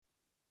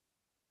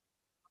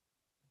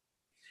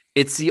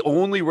It's the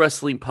only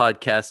wrestling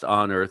podcast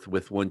on earth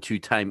with one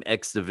two-time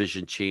X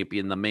Division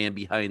champion, the man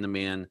behind the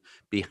man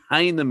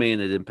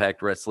at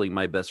Impact Wrestling,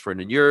 my best friend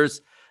and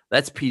yours.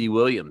 That's Petey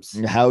Williams.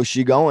 How's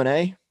she going,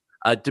 eh?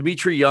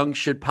 Dimitri Young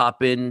should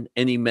pop in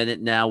any minute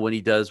now. When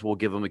he does, we'll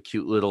give him a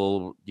cute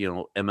little,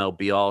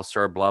 MLB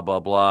All-Star, blah, blah,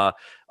 blah.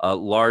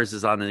 Lars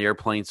is on an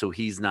airplane, so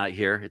he's not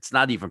here. It's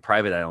not even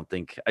private, I don't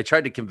think. I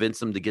tried to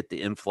convince him to get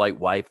the in-flight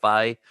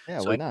Wi-Fi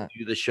so why he not? can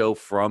do the show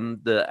from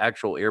the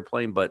actual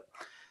airplane, but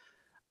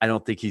I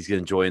don't think he's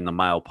going to join the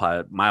Mile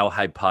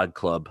High Pod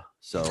Club.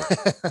 So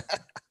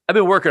I've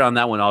been working on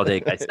that one all day,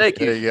 guys. Thank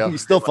you. There you go. You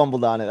still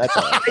fumbled on it. That's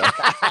all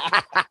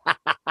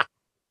right.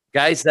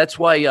 Guys, that's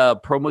why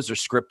promos are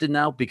scripted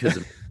now, because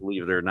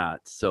believe it or not.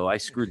 So I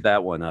screwed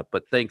that one up,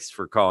 but thanks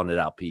for calling it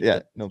out, Pete.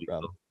 Yeah, no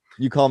problem.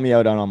 You called me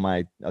out on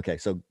my – okay,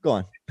 so go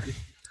on.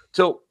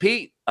 So,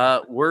 Pete,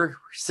 we're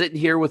sitting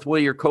here with one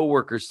of your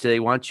coworkers today.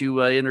 Why don't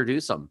you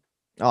introduce them?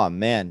 Oh,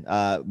 man.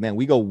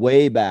 We go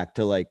way back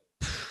to like –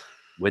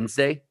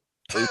 Wednesday?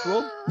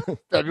 April?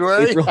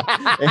 February? April.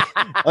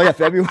 Oh, yeah,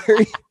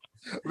 February.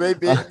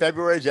 Maybe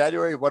February,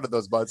 January, one of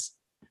those months.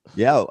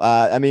 Yeah.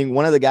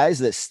 One of the guys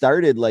that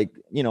started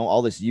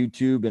all this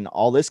YouTube and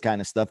all this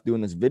kind of stuff,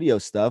 doing this video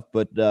stuff.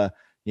 But,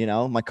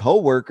 my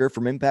coworker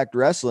from Impact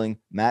Wrestling,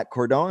 Matt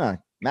Cordona.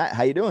 Matt,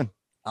 how you doing?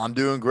 I'm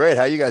doing great.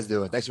 How you guys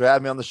doing? Thanks for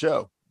having me on the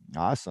show.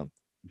 Awesome.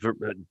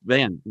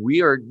 Man,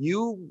 when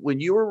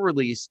you were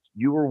released,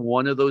 you were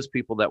one of those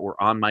people that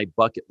were on my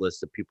bucket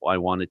list of people I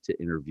wanted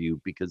to interview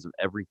because of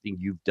everything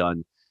you've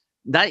done,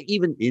 not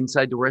even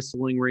inside the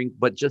wrestling ring,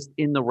 but just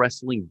in the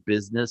wrestling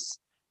business.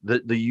 The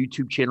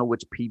YouTube channel,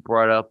 which Pete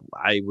brought up,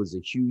 I was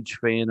a huge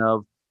fan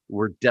of.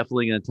 We're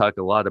definitely going to talk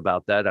a lot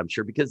about that, I'm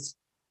sure, because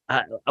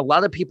a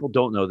lot of people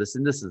don't know this,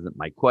 and this isn't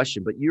my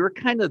question, but you're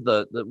kind of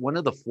the one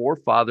of the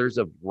forefathers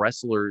of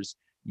wrestlers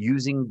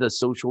using the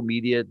social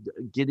media,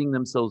 getting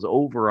themselves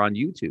over on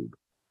YouTube.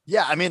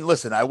 Yeah,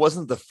 listen, I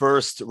wasn't the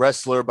first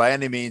wrestler by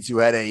any means who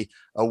had a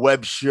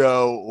web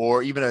show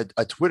or even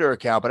a Twitter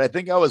account, but I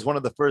think I was one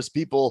of the first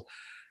people,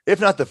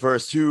 if not the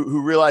first, who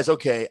realized,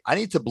 okay, I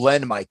need to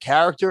blend my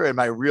character and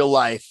my real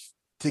life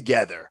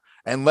together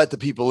and let the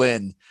people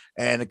in.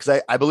 And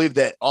because I believe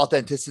that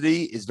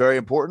authenticity is very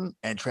important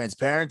and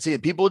transparency,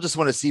 and people just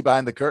want to see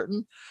behind the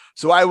curtain.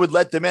 So I would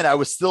let them in. I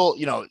was still,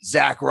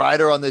 Zack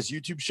Ryder on this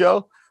YouTube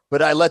show,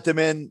 but I let them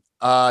in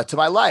to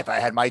my life. I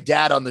had my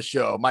dad on the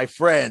show, my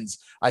friends.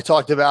 I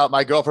talked about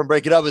my girlfriend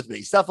breaking up with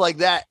me, stuff like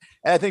that.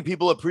 And I think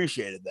people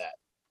appreciated that.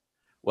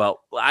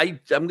 Well, I'm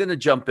going to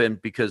jump in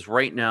because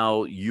right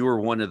now you're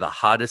one of the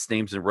hottest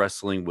names in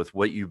wrestling with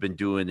what you've been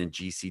doing in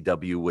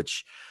GCW,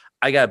 which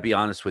I got to be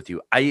honest with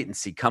you, I didn't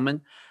see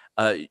coming.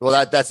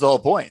 Well, that's the whole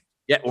point.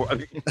 Yeah.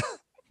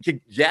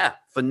 Yeah.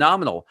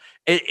 Phenomenal.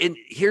 And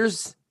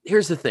here's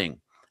the thing.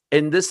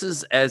 And this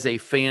is as a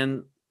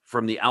fan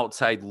from the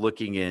outside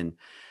looking in,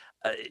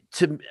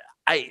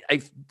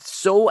 I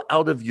so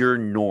out of your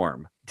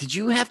norm. Did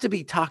you have to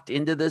be talked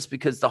into this?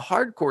 Because the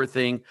hardcore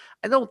thing,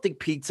 I don't think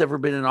Pete's ever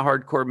been in a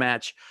hardcore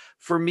match.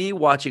 For me,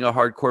 watching a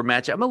hardcore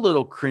match, I'm a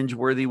little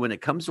cringeworthy when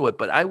it comes to it,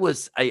 but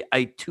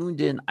I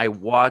tuned in, I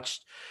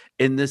watched,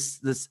 and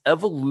this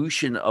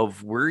evolution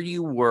of where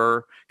you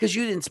were, because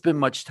you didn't spend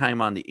much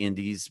time on the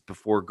indies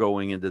before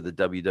going into the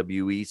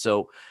WWE.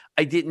 So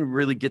I didn't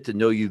really get to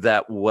know you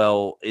that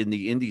well in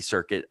the indie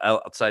circuit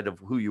outside of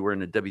who you were in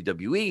the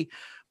WWE.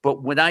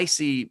 But when I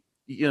see,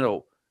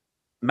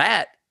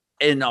 Matt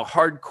in a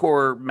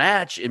hardcore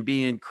match and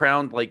being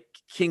crowned like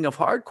king of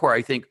hardcore,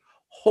 I think,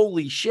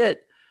 holy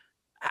shit,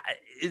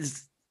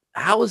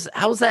 how's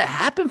that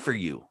happen for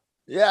you?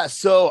 Yeah.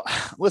 So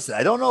listen,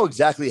 I don't know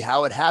exactly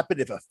how it happened,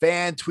 if a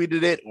fan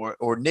tweeted it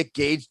or Nick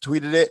Gage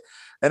tweeted it.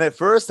 And at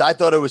first I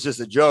thought it was just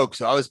a joke.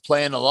 So I was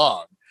playing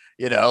along,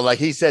 like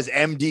he says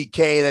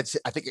MDK,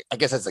 I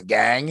guess that's a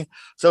gang.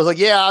 So I was like,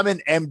 yeah, I'm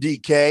in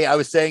MDK. I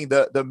was saying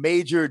the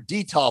major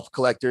Detolf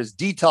collectors.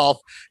 Detolf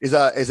is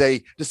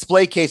a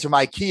display case from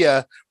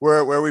IKEA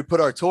where we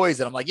put our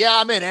toys. And I'm like, yeah,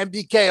 I'm in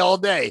MDK all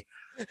day.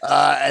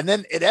 And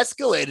then it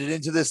escalated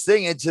into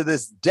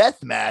this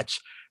death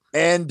match.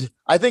 And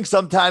I think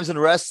sometimes in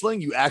wrestling,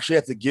 you actually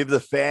have to give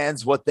the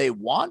fans what they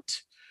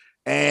want.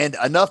 And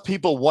enough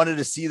people wanted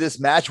to see this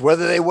match,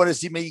 whether they want to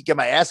see me get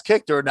my ass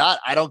kicked or not.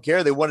 I don't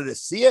care. They wanted to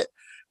see it.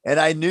 And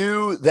I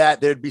knew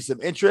that there'd be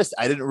some interest.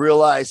 I didn't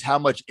realize how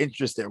much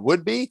interest there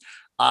would be.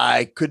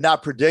 I could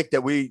not predict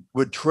that we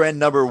would trend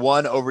number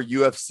one over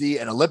UFC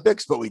and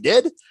Olympics, but we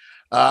did.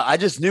 I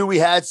just knew we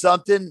had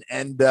something,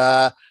 and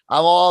I'm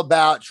all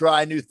about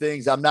trying new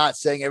things. I'm not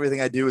saying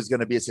everything I do is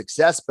going to be a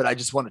success, but I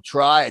just want to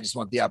try. I just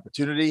want the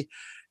opportunity.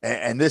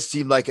 And this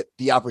seemed like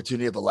the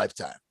opportunity of a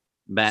lifetime.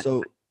 Matt,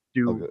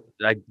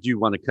 I do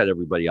want to cut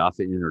everybody off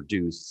and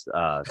introduce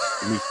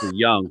Dimitri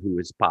Young, who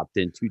has popped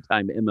in,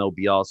 two-time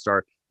MLB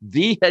All-Star,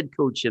 the head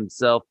coach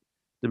himself.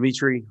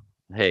 Dimitri,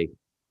 hey,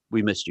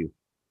 we missed you.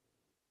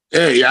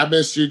 Hey, I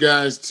missed you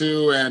guys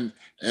too.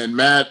 And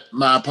Matt,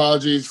 my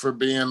apologies for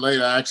being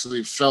late. I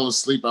actually fell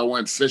asleep. I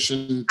went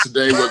fishing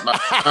today with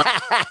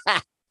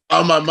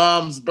on my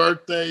mom's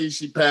birthday.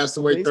 She passed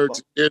away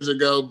 13 years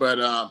ago.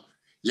 But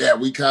Yeah,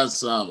 we caught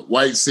some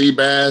white sea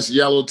bass,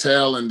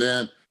 yellowtail, and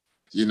then,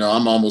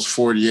 I'm almost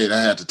 48.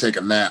 I had to take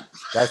a nap.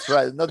 That's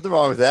right. Nothing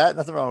wrong with that.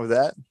 Nothing wrong with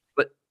that.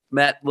 But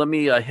Matt, let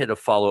me hit a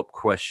follow-up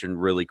question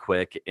really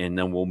quick, and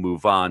then we'll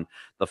move on.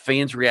 The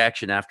fans'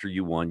 reaction after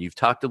you won. You've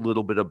talked a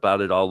little bit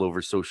about it all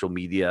over social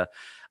media.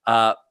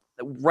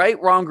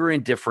 Right, wrong, or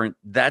indifferent,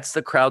 that's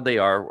the crowd they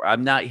are.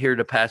 I'm not here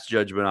to pass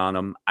judgment on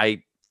them.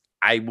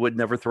 I would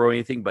never throw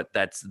anything, but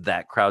that's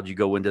that crowd. You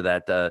go into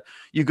that,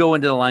 you go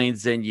into the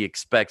Lions Den, you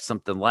expect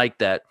something like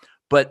that.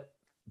 But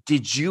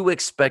did you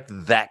expect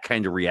that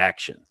kind of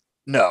reaction?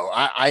 No,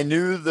 I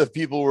knew the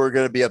people were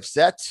going to be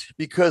upset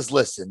because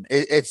listen,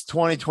 it's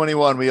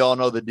 2021. We all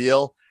know the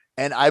deal.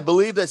 And I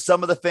believe that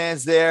some of the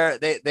fans there,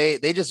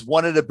 they just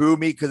wanted to boo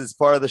me because it's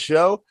part of the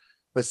show.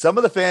 But some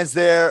of the fans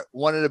there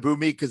wanted to boo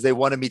me because they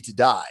wanted me to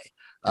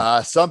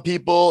die. Some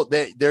people,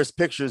 there's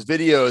pictures,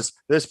 videos,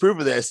 there's proof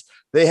of this.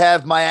 They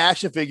have my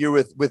action figure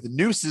with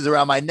nooses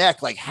around my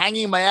neck, like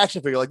hanging my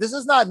action figure. Like, this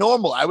is not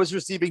normal. I was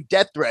receiving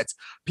death threats,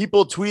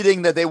 people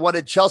tweeting that they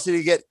wanted Chelsea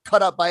to get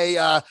cut up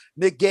by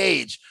Nick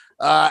Gage.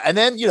 And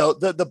then,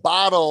 the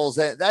bottles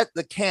and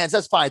the cans,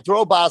 that's fine.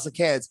 Throw bottles and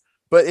cans.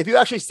 But if you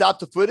actually stop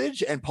the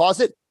footage and pause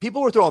it,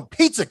 people were throwing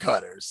pizza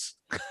cutters.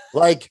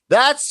 Like,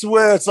 that's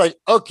where it's like,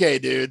 okay,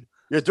 dude,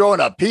 you're throwing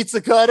a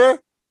pizza cutter?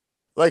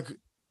 Like,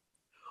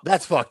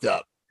 that's fucked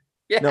up.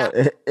 Yeah. No,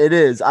 it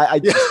is.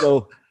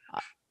 So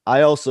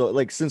I also,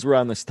 like, since we're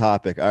on this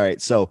topic, all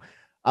right, so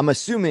I'm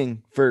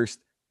assuming first,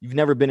 you've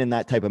never been in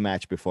that type of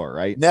match before,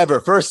 right? Never.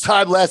 First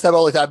time, last time,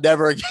 only time,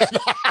 never again.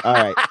 All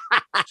right.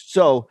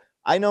 So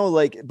I know,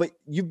 but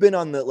you've been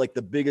on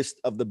the biggest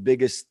of the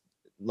biggest,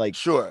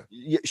 sure,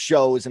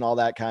 shows and all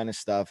that kind of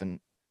stuff.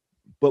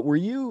 But were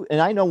you,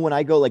 and I know when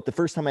I go, the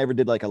first time I ever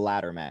did a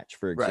ladder match,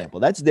 for example,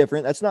 that's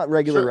different. That's not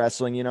regular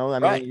wrestling, I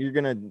mean, you're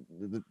going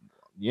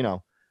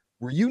to,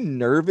 were you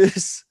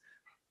nervous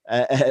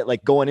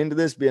going into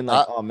this being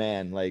oh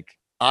man,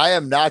 I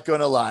am not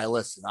going to lie.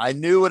 Listen, I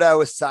knew what I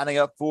was signing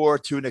up for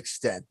to an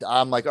extent.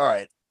 I'm like, all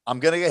right, I'm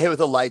going to get hit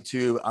with a light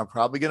tube. I'm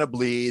probably going to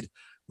bleed.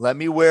 Let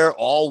me wear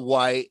all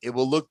white. It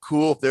will look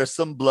cool if there's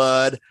some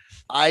blood.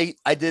 I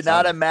did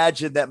not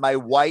imagine that my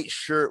white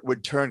shirt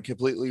would turn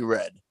completely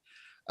red.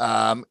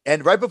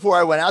 And right before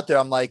I went out there,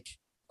 I'm like,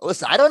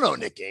 listen, I don't know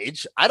Nick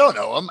Gage. I don't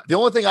know him. The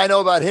only thing I know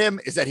about him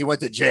is that he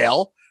went to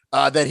jail,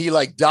 that he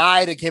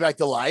died and came back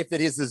to life, that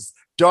he has this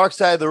dark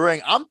side of the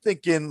ring. I'm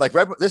thinking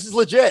this is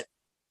legit.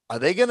 Are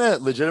they going to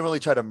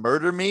legitimately try to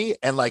murder me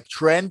and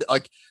trend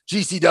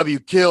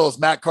GCW kills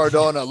Matt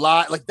Cardona a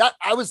lot like that?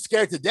 I was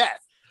scared to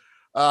death.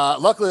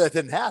 Luckily that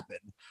didn't happen,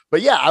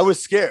 but yeah, I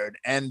was scared,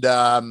 and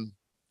I'm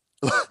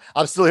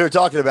still here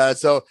talking about it.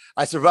 So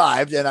I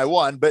survived and I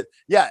won, but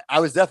yeah, I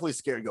was definitely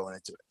scared going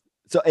into it.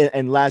 So,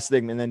 and last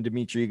thing, and then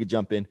Dimitri, you could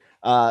jump in,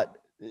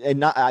 and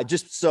not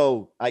just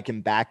so I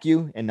can back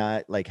you and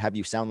not have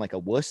you sound like a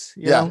wuss,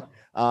 you know?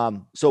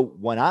 So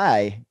when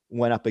I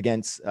went up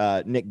against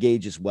Nick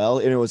Gage as well,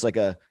 and it was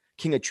a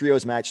King of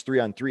Trios match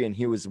 3-on-3, and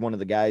he was one of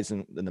the guys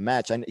in the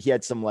match. He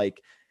had some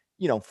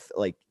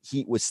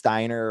heat with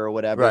Steiner or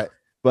whatever. Right.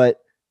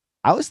 But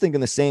I was thinking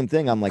the same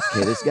thing. I'm like,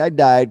 okay, this guy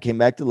died, came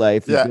back to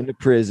life, he's been to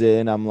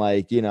prison. I'm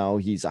like, he's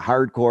a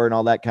hardcore and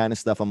all that kind of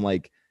stuff. I'm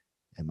like,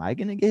 am I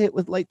going to get hit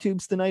with light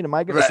tubes tonight? Am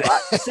I going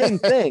to, same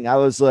thing. I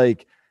was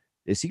like,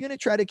 is he going to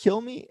try to kill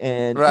me?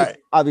 And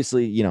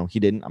obviously, he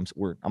didn't.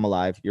 I'm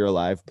alive. You're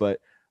alive. But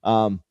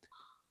I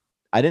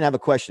didn't have a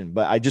question,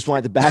 but I just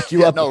wanted to back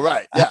you up. No,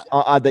 right. Yeah.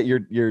 That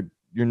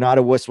you're not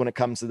a wuss when it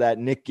comes to that.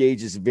 Nick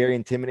Gage is very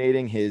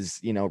intimidating. His,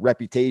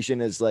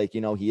 reputation is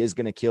he is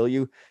going to kill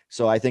you.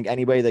 So I think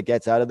anybody that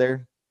gets out of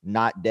there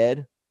not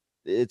dead,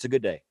 it's a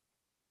good day.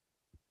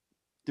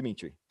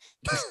 Dimitri.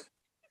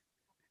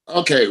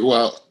 Okay.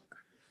 Well,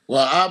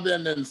 I've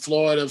been in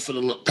Florida for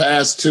the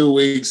past 2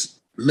 weeks,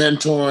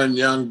 mentoring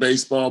young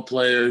baseball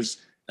players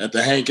at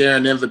the Hank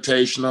Aaron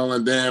Invitational,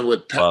 and then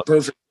with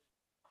Perfect.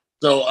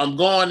 So I'm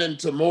going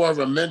into more of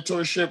a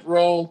mentorship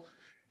role.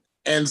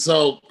 And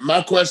so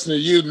my question to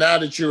you, now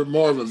that you're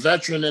more of a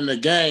veteran in the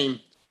game,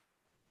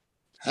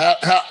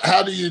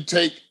 how do you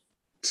take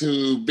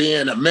to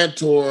being a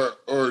mentor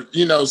or,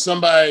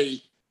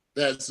 somebody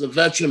that's a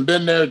veteran,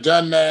 been there,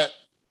 done that,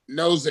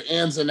 knows the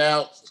ins and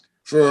outs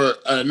for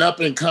an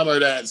up-and-comer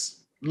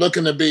that's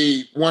looking to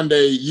be one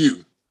day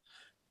you?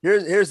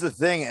 Here's the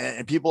thing,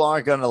 and people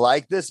aren't going to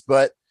like this,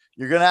 but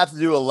you're going to have to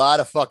do a lot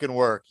of fucking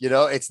work.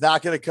 It's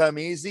not going to come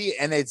easy,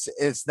 and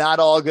it's not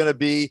all going to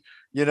be,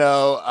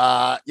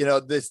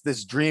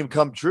 this dream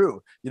come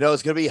true.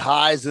 It's going to be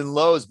highs and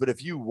lows, but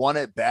if you want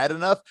it bad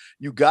enough,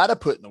 you got to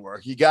put in the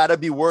work. You got to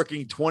be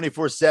working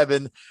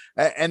 24/7,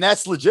 and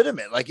that's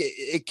legitimate.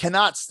 It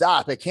cannot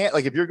stop. It can't,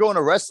 if you're going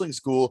to wrestling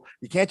school,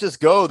 you can't just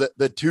go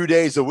the 2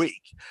 days a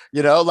week.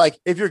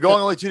 If you're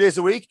going only 2 days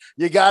a week,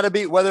 you got to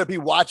be, whether it be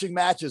watching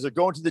matches or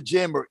going to the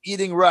gym or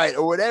eating right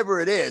or whatever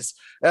it is,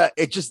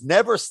 it just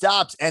never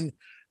stops. And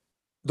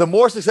the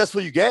more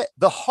successful you get,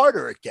 the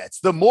harder it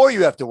gets, the more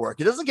you have to work.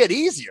 It doesn't get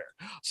easier.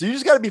 So you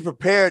just got to be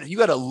prepared. You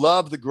got to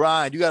love the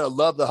grind. You got to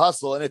love the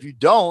hustle. And if you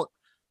don't,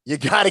 You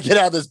got to get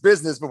out of this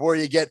business before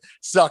you get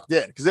sucked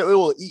in, because it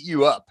will eat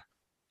you up.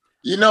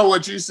 You know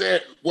what you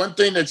said? One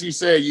thing that you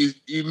said,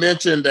 you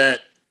mentioned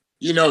that,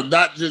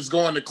 not just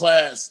going to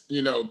class,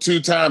 2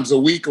 times a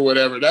week or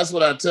whatever. That's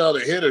what I tell the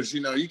hitters.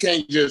 You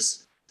can't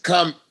just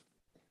come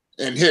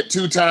and hit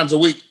 2 times a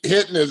week.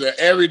 Hitting is an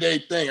everyday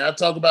thing. I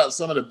talk about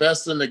some of the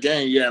best in the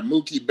game. You have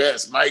Mookie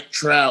Betts, Mike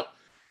Trout,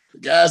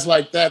 guys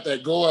like that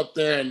go up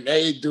there and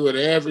they do it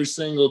every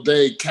single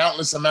day,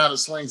 countless amount of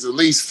swings, at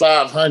least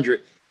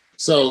 500.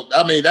 So,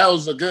 I mean, that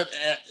was a good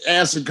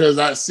answer, because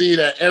I see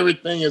that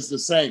everything is the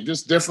same,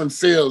 just different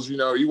fields.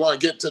 You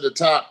want to get to the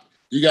top,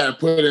 you got to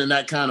put in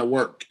that kind of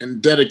work and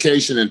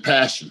dedication and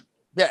passion.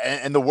 Yeah,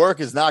 and the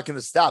work is not going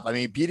to stop. I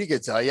mean, Petey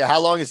could tell you,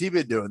 how long has he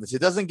been doing this? It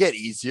doesn't get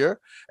easier.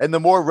 And the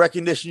more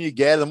recognition you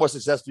get, the more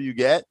successful you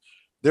get,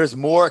 there's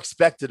more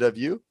expected of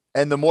you.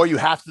 And the more you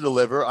have to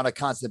deliver on a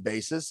constant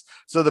basis.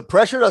 So the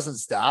pressure doesn't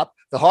stop.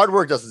 The hard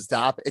work doesn't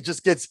stop. It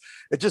just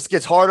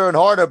gets harder and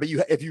harder. But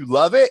if you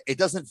love it, it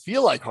doesn't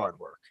feel like hard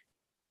work.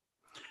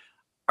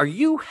 Are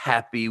you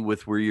happy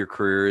with where your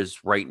career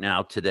is right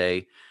now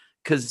today?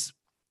 Because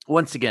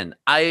once again,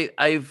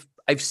 I've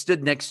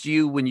stood next to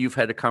you when you've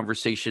had a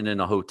conversation in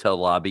a hotel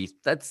lobby.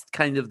 That's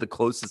kind of the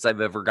closest I've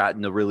ever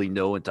gotten to really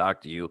know and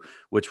talk to you,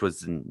 which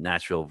was in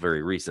Nashville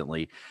very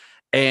recently.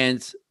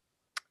 And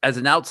as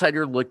an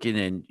outsider looking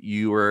in,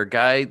 you are a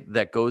guy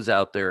that goes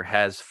out there,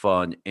 has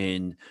fun,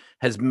 and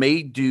has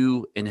made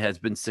do and has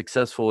been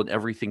successful in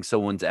everything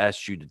someone's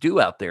asked you to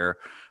do out there.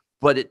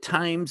 But at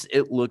times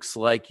it looks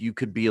like you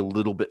could be a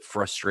little bit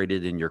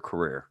frustrated in your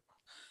career.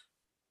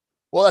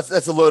 Well,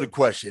 that's a loaded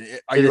question.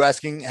 Are you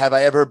asking, have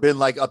I ever been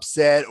like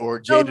upset or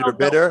jaded or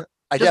bitter? No.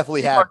 I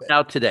definitely have been.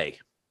 Now today.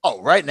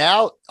 Oh, right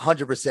now,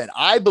 100%.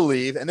 I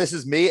believe, and this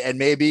is me, and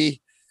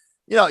maybe,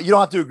 you don't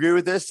have to agree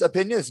with this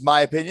opinion. It's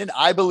my opinion.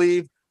 I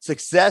believe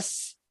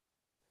success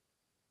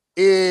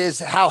is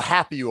how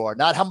happy you are,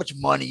 not how much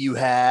money you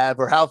have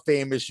or how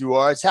famous you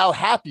are. It's how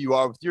happy you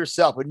are with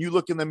yourself. When you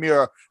look in the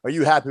mirror, are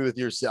you happy with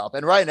yourself?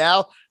 And right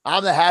now,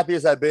 I'm the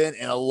happiest I've been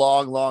in a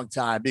long, long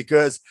time,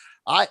 because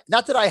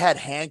not that I had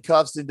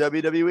handcuffs in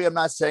WWE. I'm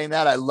not saying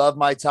that. I love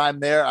my time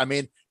there. I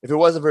mean, if it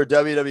wasn't for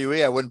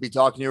WWE, I wouldn't be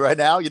talking to you right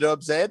now. You know what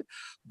I'm saying?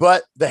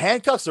 But the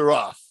handcuffs are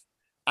off.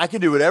 I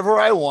can do whatever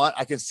I want.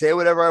 I can say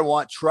whatever I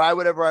want, try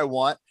whatever I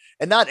want.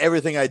 And not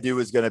everything I do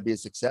is going to be a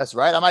success,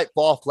 right? I might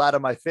fall flat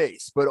on my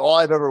face, but all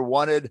I've ever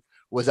wanted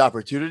was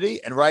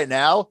opportunity. And right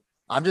now,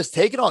 I'm just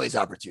taking all these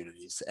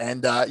opportunities.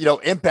 And,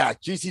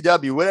 Impact,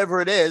 GCW,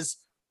 whatever it is,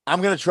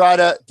 I'm going to try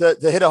to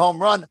hit a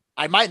home run.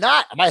 I might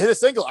not. I might hit a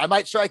single. I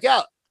might strike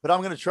out, but I'm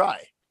going to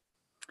try.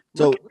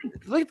 So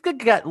look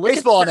at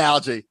baseball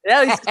analogy.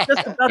 Yeah, he's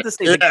just about to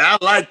say. Yeah,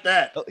 I like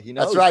that. Oh,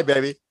 that's right,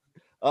 baby.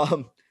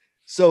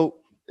 So,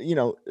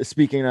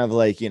 speaking of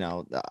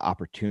the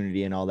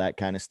opportunity and all that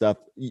kind of stuff.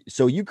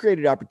 So you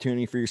created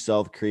opportunity for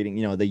yourself, creating,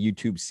 the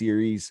YouTube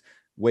series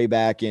way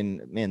back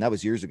in, that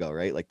was years ago,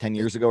 right? Like 10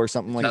 years ago or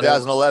something like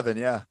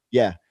 2011. that. 2011.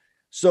 Yeah.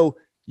 So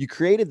you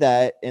created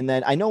that. And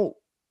then I know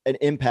an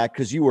Impact,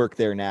 because you work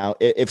there now,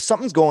 if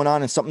something's going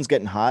on and something's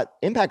getting hot,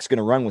 Impact's going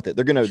to run with it.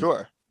 They're going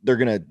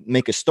to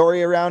make a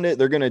story around it.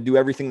 They're going to do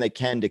everything they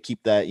can to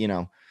keep that,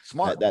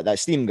 smart, that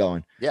steam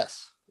going.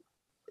 Yes.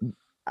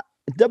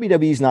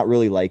 WWE's not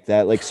really like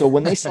that. Like, so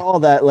when they saw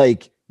that,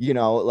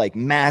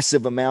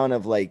 massive amount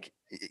of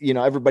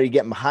everybody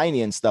getting behind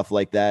you and stuff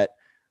like that,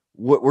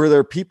 were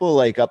there people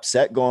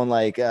upset going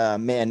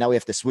man, now we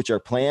have to switch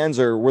our plans?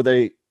 Or were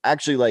they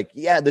actually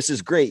yeah, this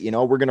is great.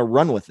 We're going to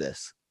run with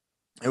this?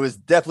 It was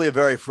definitely a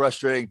very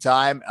frustrating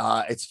time.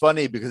 It's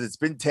funny because it's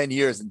been 10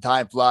 years and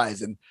time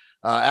flies. And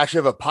I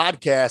actually have a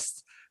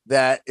podcast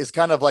that is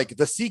kind of like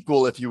the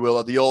sequel, if you will,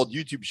 of the old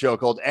YouTube show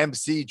called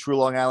MC True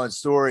Long Island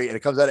Story. And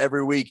it comes out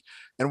every week.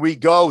 And we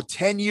go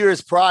 10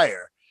 years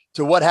prior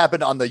to what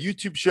happened on the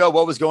YouTube show,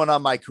 what was going on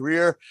in my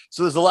career.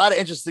 So there's a lot of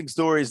interesting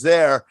stories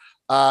there.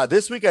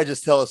 This week, I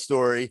just tell a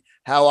story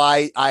how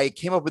I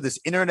came up with this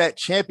internet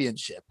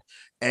championship.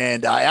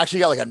 And I actually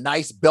got a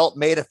nice belt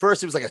made. At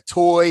first, it was like a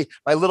toy,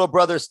 my little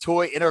brother's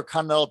toy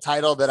intercontinental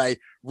title that I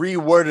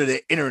reworded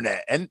it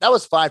internet. And that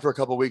was fine for a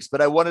couple of weeks,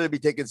 but I wanted to be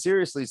taken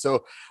seriously.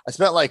 So I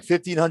spent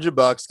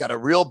 $1,500, got a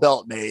real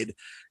belt made,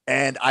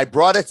 and I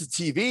brought it to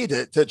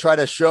TV to try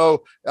to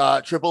show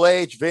Triple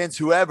H, Vince,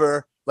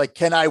 whoever,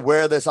 can I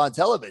wear this on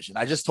television?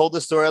 I just told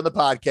this story on the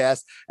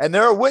podcast, and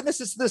there are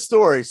witnesses to this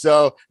story.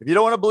 So if you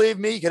don't want to believe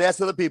me, you can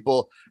ask other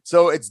people.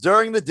 So it's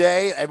during the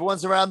day.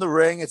 Everyone's around the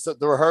ring. It's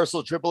the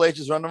rehearsal. Triple H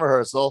is running the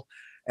rehearsal.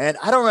 And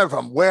I don't remember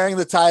if I'm wearing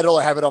the title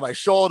or have it on my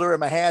shoulder, in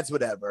my hands,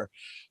 whatever.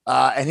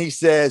 And he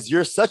says,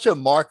 "You're such a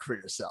mark for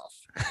yourself."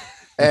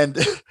 and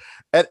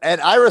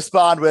I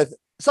respond with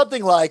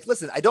something like,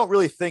 "Listen, I don't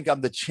really think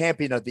I'm the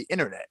champion of the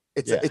internet.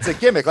 It's a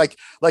gimmick, like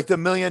the $1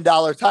 million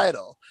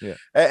title." Yeah.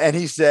 And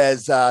he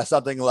says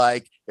something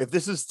like, "If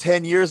this was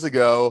 10 years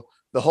ago,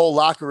 the whole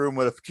locker room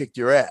would have kicked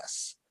your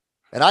ass."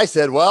 And I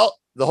said, "Well,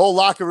 the whole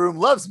locker room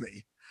loves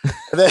me."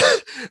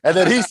 And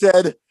then he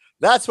said,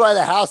 "That's why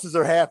the houses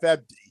are half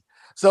empty."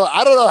 So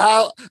I don't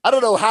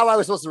know how I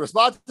was supposed to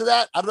respond to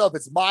that. I don't know if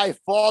it's my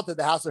fault that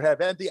the house are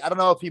half empty. I don't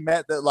know if he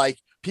meant that like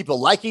people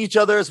liking each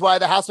other is why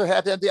the house are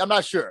half empty. I'm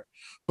not sure,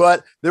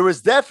 but there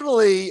was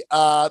definitely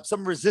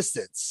some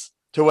resistance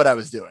to what I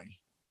was doing.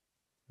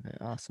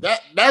 Awesome.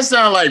 That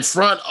sounds like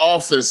front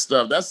office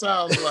stuff. That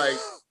sounds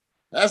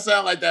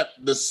like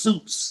the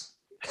Suits.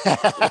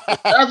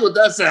 That's what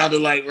that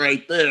sounded like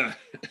right there.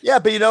 Yeah,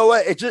 but you know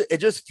what? It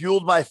just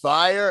fueled my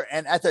fire.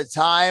 And at the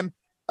time,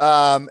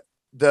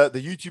 the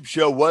YouTube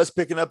show was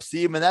picking up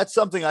steam, and that's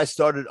something I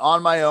started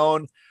on my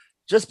own,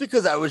 just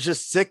because I was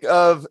just sick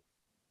of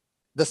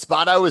the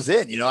spot I was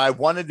in. You know, I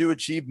wanted to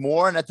achieve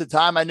more, and at the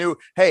time, I knew,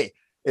 hey,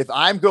 if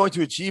I'm going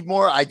to achieve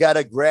more, I got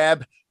to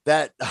grab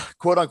that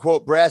quote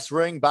unquote brass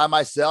ring by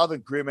myself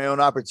and create my own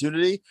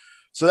opportunity.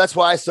 So that's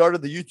why I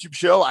started the YouTube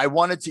show. I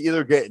wanted to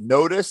either get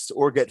noticed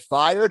or get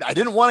fired. I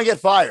didn't want to get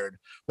fired,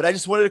 but I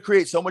just wanted to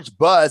create so much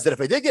buzz that if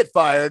I did get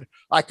fired,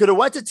 I could have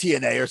went to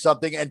TNA or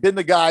something and been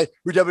the guy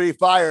who WWE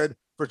fired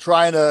for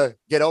trying to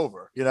get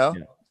over, you know?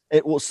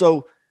 Yeah.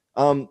 So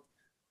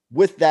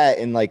with that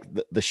and like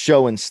the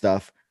show and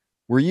stuff,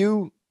 were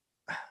you,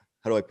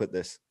 how do I put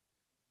this?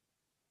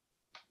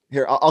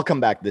 Here, I'll come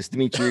back to this.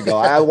 Dimitri, you go.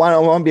 I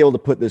want to be able to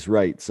put this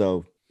right.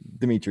 So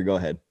Dimitri, go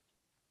ahead.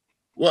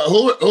 Well,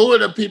 who are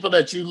the people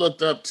that you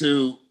looked up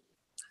to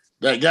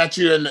that got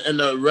you in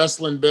the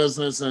wrestling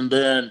business and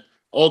then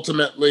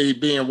ultimately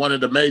being one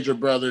of the major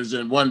brothers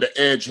and one of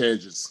the edge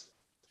hedges?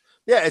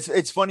 Yeah,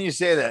 it's funny you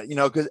say that, you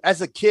know, because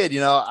as a kid, you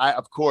know, I,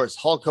 of course,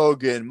 Hulk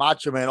Hogan,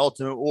 Macho Man,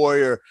 Ultimate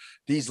Warrior,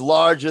 these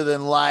larger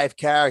than life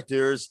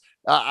characters.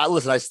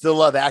 Listen, I still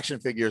love action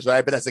figures,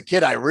 right? But as a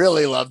kid, I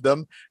really loved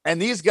them.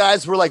 And these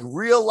guys were like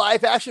real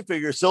life action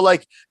figures. So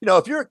like, you know,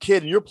 if you're a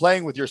kid and you're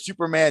playing with your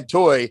Superman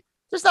toy,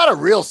 there's not a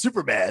real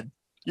Superman,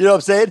 you know what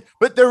I'm saying?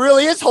 But there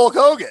really is Hulk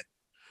Hogan.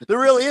 There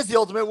really is the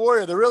Ultimate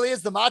Warrior. There really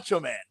is the Macho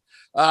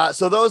Man.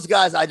 So those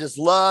guys I just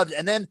loved.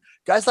 And then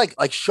guys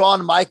like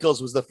Shawn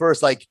Michaels was the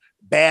first like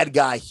bad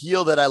guy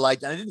heel that I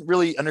liked. And I didn't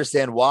really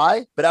understand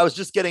why, but I was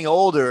just getting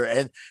older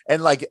and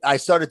like I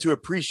started to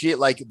appreciate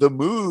like the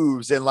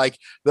moves and like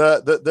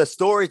the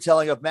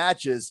storytelling of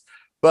matches.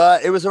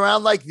 But it was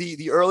around like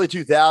the early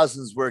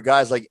 2000s where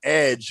guys like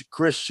Edge,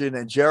 Christian,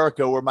 and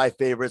Jericho were my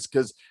favorites.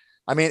 Cause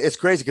I mean, it's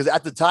crazy because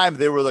at the time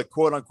they were the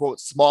quote unquote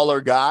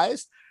smaller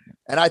guys.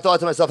 And I thought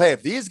to myself, hey,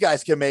 if these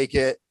guys can make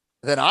it,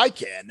 then I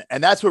can.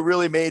 And that's what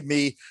really made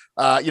me,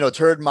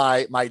 turn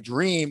my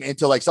dream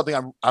into like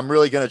something I'm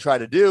really going to try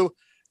to do.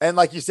 And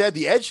like you said,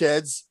 the Edge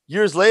heads,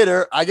 years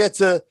later, I get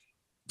to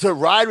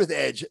ride with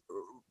Edge,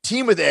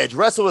 team with Edge,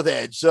 wrestle with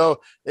Edge.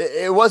 So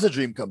it was a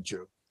dream come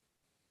true.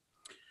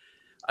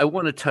 I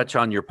want to touch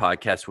on your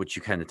podcast, which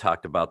you kind of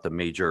talked about, the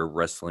Major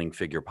Wrestling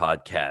Figure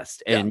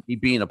Podcast, and me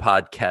being a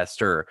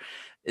podcaster.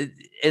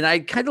 And I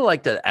kind of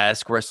like to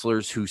ask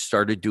wrestlers who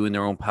started doing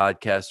their own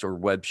podcast or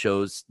web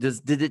shows,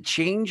 did it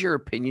change your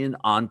opinion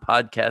on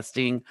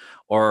podcasting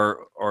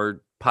or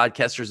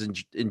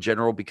podcasters in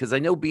general? Because I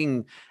know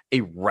being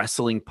a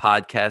wrestling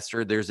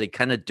podcaster, there's a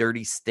kind of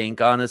dirty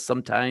stink on us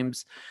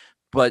sometimes.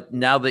 But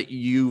now that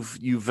you've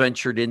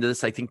ventured into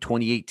this, I think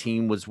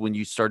 2018 was when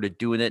you started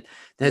doing it.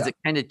 Has it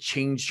kind of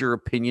changed your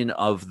opinion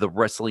of the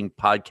wrestling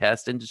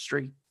podcast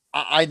industry?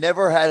 I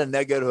never had a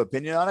negative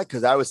opinion on it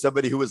because I was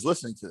somebody who was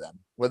listening to them,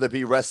 whether it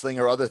be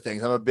wrestling or other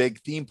things. I'm a big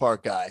theme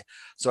park guy.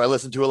 So I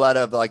listen to a lot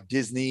of like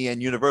Disney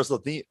and Universal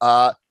theme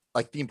park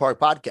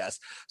podcasts.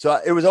 So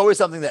it was always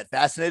something that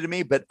fascinated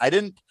me, but I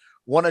didn't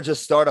want to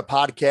just start a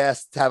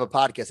podcast to have a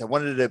podcast. I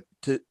wanted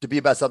it to be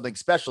about something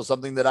special,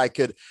 something that I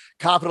could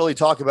confidently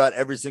talk about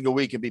every single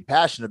week and be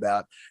passionate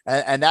about.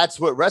 And that's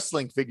what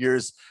Wrestling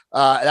Figures,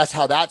 that's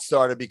how that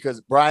started, because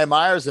Brian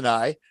Myers and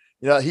I,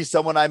 you know, he's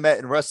someone I met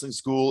in wrestling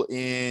school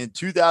in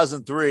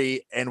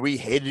 2003, and we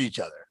hated each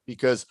other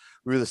because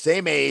we were the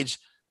same age,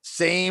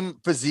 same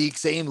physique,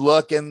 same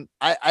look. And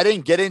I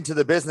didn't get into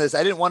the business.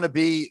 I didn't want to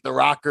be the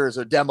Rockers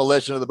or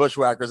Demolition or the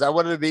Bushwhackers. I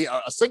wanted to be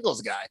a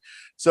singles guy.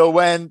 So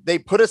when they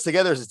put us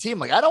together as a team,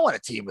 like, I don't want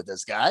to team with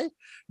this guy,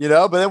 you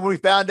know, but then when we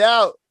found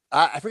out,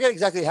 I forget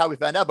exactly how we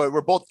found out, but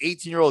we're both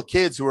 18-year-old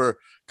kids who were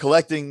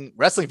collecting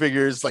wrestling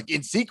figures like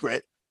in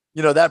secret.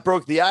 You know, that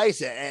broke the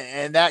ice,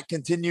 and that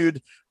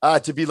continued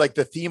to be like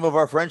the theme of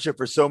our friendship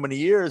for so many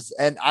years.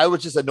 And I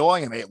was just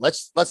annoying him. Hey,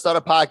 let's start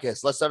a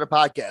podcast. Let's start a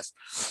podcast.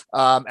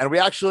 And we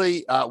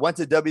actually went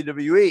to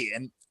WWE,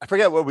 and I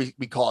forget what we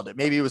called it.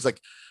 Maybe it was like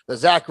the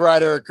Zack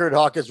Ryder, Kurt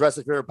Hawkins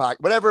Wrestling Figure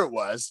Podcast, whatever it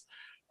was.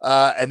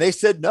 And they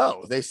said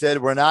no. They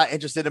said, we're not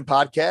interested in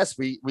podcasts.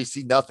 We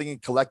see nothing in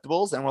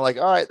collectibles. And we're like,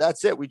 all right,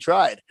 that's it. We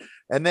tried.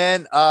 And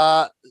then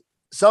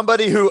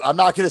somebody who, I'm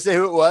not going to say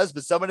who it was,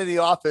 but somebody in the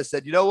office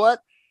said, you know what?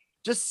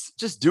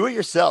 Just do it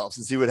yourselves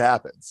and see what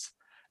happens.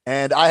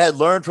 And I had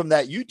learned from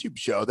that YouTube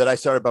show that I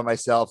started by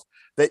myself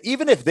that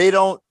even if they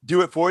don't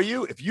do it for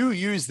you, if you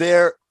use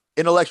their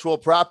intellectual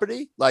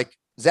property, like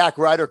Zack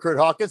Ryder, Kurt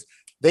Hawkins,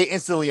 they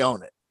instantly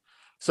own it.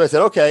 So I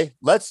said, okay,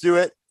 let's do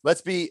it.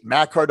 Let's be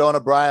Matt Cardona,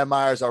 Brian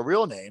Myers, our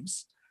real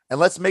names. And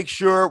let's make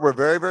sure we're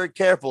very, very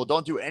careful.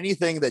 Don't do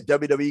anything that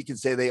WWE can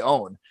say they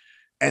own.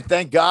 And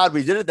thank God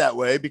we did it that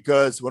way,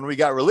 because when we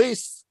got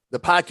released, the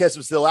podcast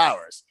was still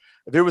ours.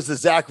 If it was the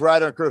Zack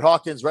Ryder and Kurt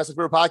Hawkins Wrestling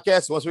Career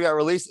podcast, once we got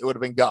released, it would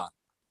have been gone.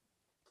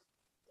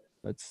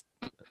 That's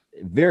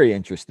very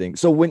interesting.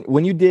 So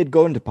when you did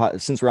go into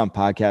since we're on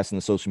podcasts and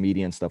the social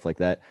media and stuff like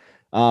that,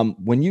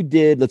 when you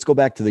did, let's go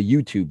back to the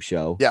YouTube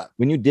show. Yeah.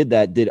 When you did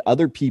that, did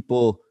other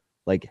people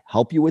like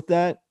help you with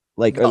that?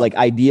 Like, No. or like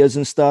ideas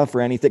and stuff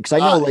or anything? Cause I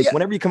know like Yeah.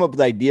 whenever you come up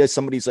with ideas,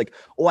 somebody's like,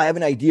 oh, I have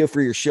an idea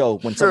for your show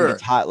when Sure.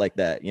 something's hot like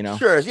that, you know?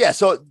 Sure. Yeah.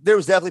 So there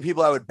was definitely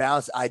people I would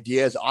bounce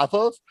ideas off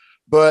of,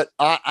 but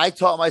I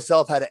taught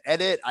myself how to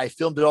edit. I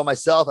filmed it all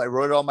myself. I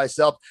wrote it all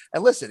myself.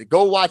 And listen,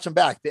 go watch them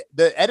back.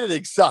 The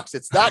editing sucks.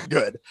 It's not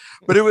good,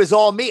 but it was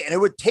all me, and it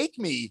would take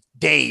me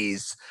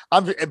days.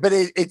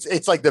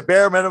 It's like the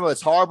bare minimum.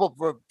 It's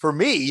horrible for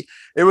me.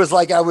 It was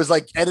like I was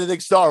like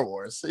editing Star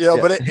Wars, you know,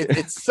 Yeah. but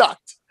it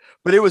sucked.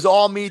 But it was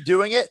all me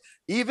doing it.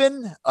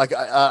 Even like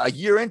a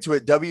year into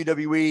it,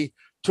 WWE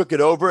took it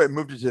over and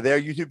moved it to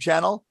their YouTube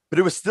channel, but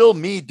it was still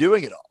me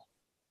doing it all.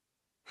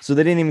 So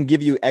they didn't even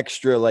give you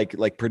extra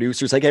like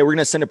producers, like, hey, we're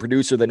gonna send a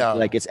producer that No,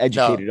 like it's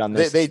educated on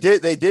this. They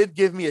did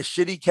give me a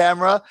shitty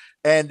camera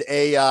and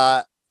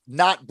a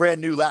not brand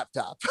new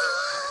laptop.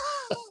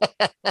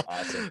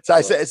 Awesome.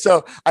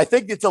 So I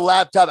think it's a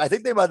laptop. I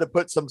think they might have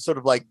put some sort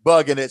of like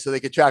bug in it so they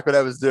could track what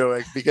I was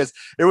doing, because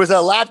it was a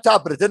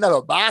laptop, but it didn't have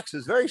a box. It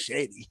was very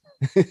shady.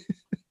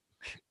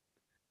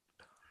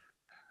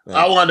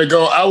 I want to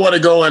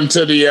go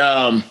into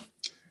the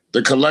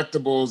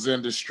collectibles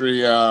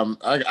industry.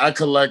 I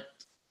collect,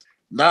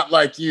 not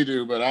like you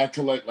do, but I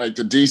collect like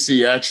the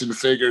DC action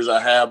figures I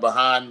have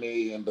behind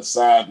me and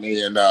beside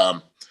me.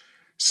 And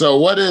so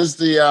what is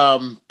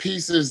the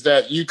pieces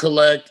that you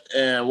collect,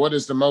 and what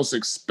is the most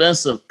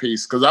expensive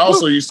piece? Because I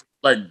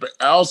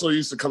also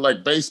used to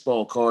collect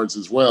baseball cards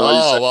as well.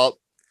 Oh, well,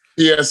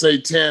 PSA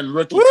 10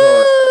 rookie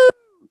card.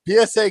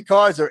 PSA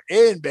cards are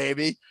in,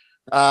 baby.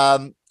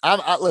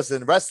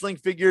 Listen, wrestling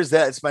figures,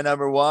 that's my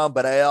number one,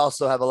 but I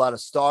also have a lot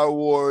of Star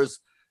Wars,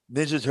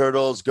 Ninja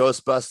Turtles,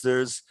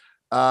 Ghostbusters.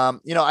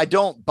 I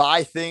don't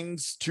buy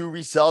things to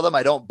resell them.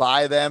 I don't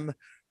buy them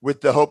with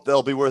the hope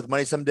they'll be worth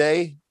money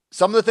someday.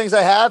 Some of the things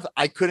I have,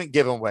 I couldn't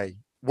give away,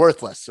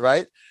 worthless,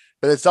 right?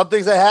 But then some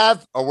things I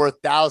have are worth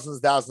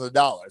thousands of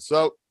dollars.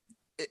 So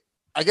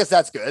I guess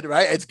that's good,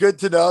 right? It's good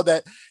to know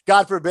that,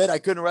 God forbid, I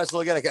couldn't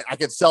wrestle again. I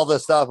could sell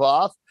this stuff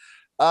off.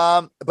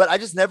 But I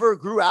just never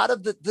grew out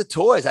of the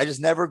toys. I just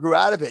never grew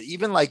out of it.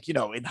 Even like,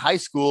 in high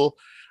school,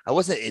 I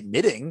wasn't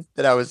admitting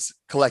that I was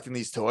collecting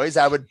these toys.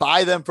 I would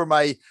buy them for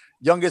my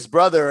youngest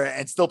brother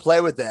and still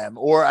play with them.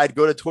 Or I'd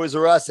go to Toys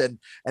R Us and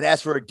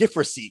ask for a gift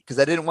receipt because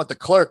I didn't want the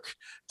clerk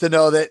to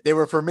know that they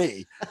were for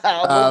me.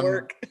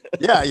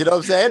 Yeah, you know what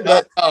I'm saying?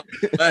 But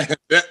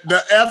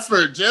the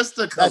effort just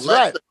to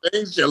collect the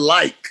things you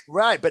like.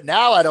 Right. But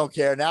now I don't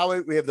care. Now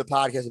we have the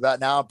podcast about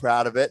it. Now I'm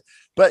proud of it.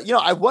 But,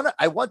 I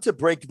want to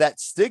break that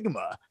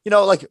stigma.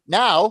 Like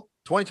now,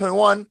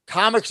 2021,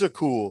 comics are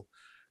cool.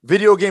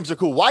 Video games are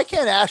cool. Why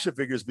can't action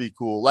figures be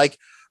cool? Like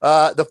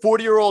the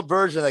 40-year-old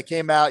version that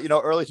came out,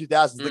 early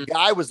 2000s, the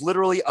guy was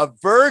literally a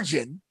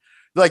virgin.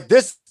 Like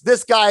this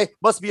guy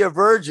must be a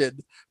virgin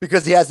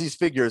because he has these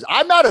figures.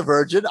 I'm not a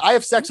virgin. I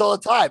have sex all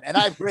the time, and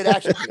I have great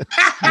action figures.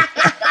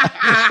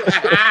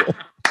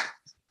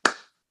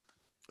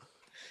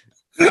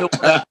 So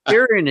what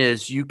Aaron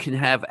is, you can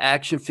have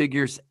action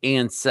figures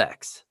and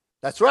sex.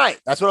 That's right.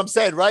 That's what I'm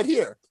saying right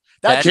here.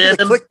 That's the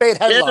Ken clickbait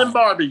Ken headline. and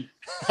Barbie.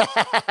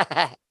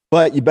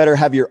 But you better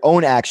have your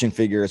own action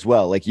figure as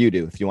well, like you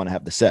do, if you want to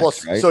have the sex, Well,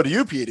 right? so do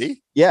you,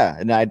 Petey. Yeah,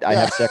 and I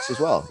have sex as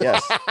well.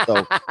 Yes.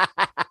 So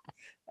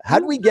how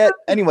do we get?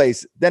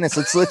 Anyways, Dennis,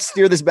 let's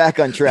steer this back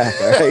on track.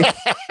 All right.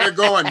 You're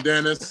going,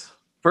 Dennis.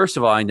 First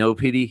of all, I know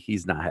Petey,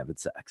 he's not having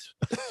sex.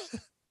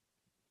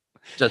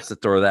 Just to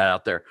throw that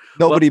out there.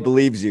 Nobody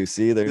believes you.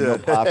 See, there's no Yeah.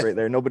 pop right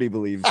there. Nobody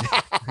believes you.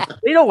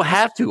 They don't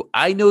have to.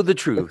 I know the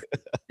truth,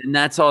 and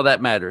that's all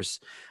that matters.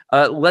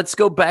 Let's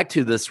go back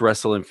to this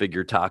wrestling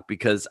figure talk,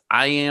 because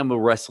I am a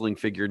wrestling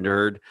figure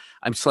nerd.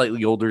 I'm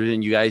slightly older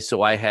than you guys,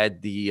 so I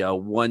had the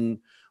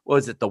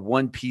the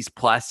one-piece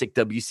plastic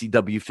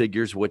WCW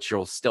figures, which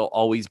will still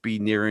always be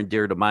near and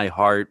dear to my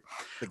heart.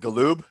 The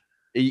Galoob.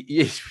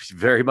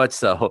 Very much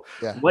so.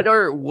 Yeah. What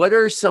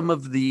are some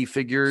of the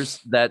figures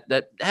that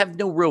have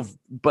no real,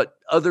 but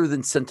other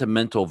than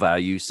sentimental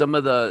value, some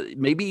of the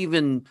maybe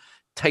even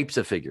types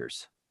of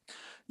figures?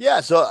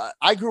 Yeah, so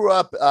I grew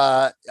up.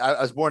 I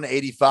was born in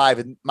 '85,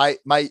 and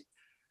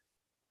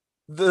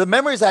the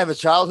memories I have of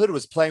childhood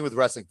was playing with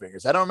wrestling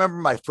figures. I don't remember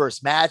my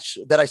first match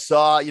that I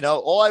saw.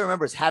 All I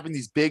remember is having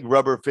these big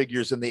rubber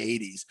figures in the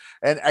 '80s,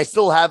 and I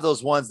still have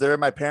those ones. They're in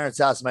my parents'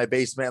 house in my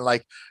basement.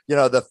 And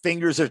the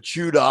fingers are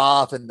chewed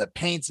off and the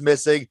paint's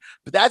missing.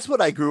 But that's what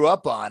I grew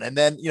up on. And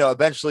then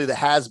eventually the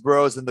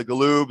Hasbros and the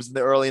Galoobs in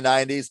the early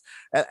 '90s,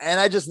 and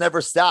I just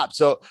never stopped.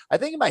 So I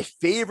think my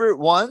favorite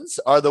ones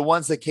are the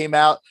ones that came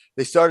out.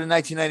 They started in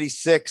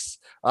 1996.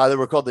 They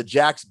were called the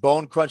Jakks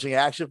Bone Crunching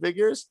action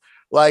figures.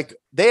 Like,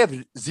 they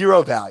have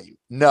zero value.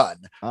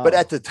 None. But Oh.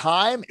 at the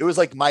time, it was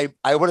like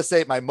I want to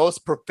say my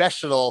most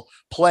professional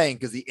playing,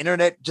 because the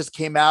internet just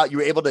came out. You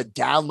were able to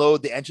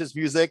download the entrance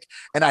music,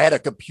 and I had a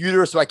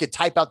computer so I could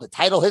type out the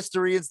title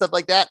history and stuff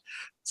like that.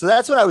 So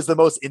that's when I was the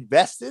most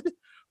invested.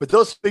 But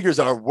those figures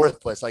are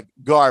worthless, like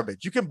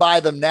garbage. You can buy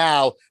them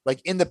now,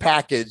 like in the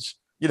package,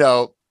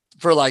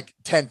 for like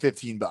 10,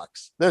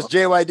 $15. There's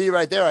JYD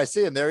right there. I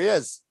see him. There he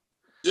is.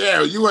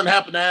 Yeah, you wouldn't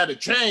happen to add a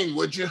chain,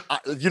 would you?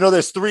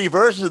 There's 3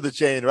 versions of the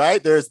chain,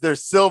 right?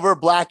 There's silver,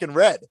 black, and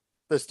red.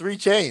 There's 3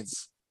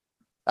 chains.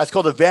 That's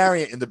called a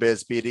variant in the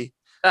biz, Petey.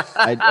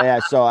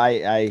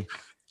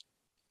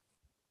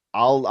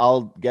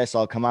 I'll guess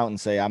I'll come out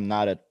and say I'm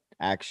not a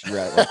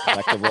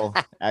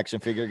collectible action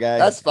figure guy.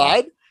 That's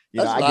fine.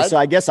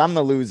 I guess I'm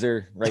the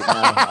loser right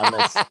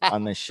now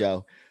on this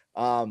show.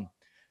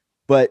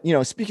 But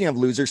speaking of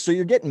losers, so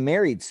you're getting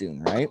married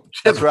soon, right?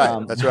 That's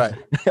right. That's right.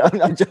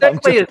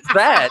 Segue is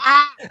that?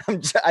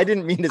 I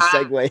didn't mean to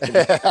segue.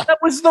 That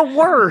was the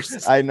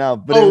worst. I know,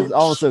 but it was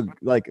also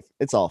like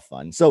it's all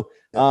fun. So,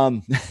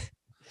 the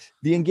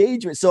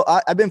engagement. So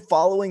I've been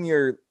following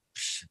your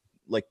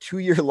like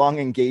 2-year-long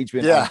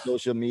engagement on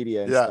social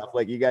media and stuff.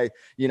 Like you guys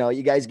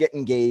get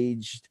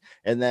engaged,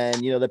 and then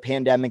the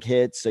pandemic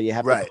hits, so you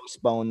have to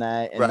postpone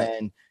that, and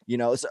then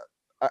so.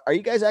 Are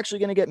you guys actually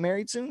going to get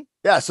married soon?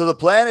 Yeah. So the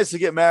plan is to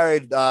get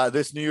married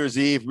this New Year's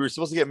Eve. We were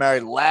supposed to get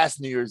married last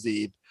New Year's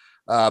Eve,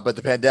 but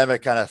the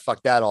pandemic kind of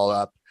fucked that all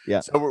up. Yeah.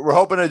 So we're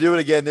hoping to do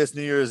it again this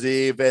New Year's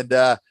Eve. And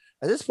at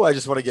this point, I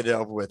just want to get it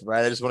over with,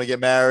 right? I just want to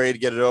get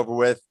married, get it over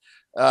with.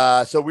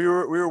 So we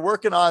were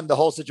working on the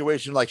whole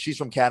situation. Like, she's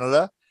from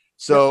Canada,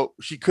 so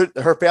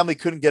her family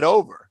couldn't get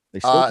over.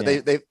 I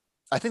think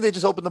they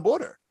just opened the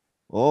border.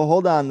 Oh,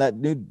 hold on. That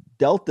new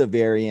Delta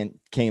variant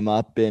came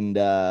up, and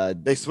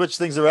they switched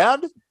things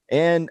around.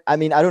 And I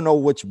mean, I don't know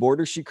which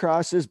border she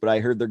crosses, but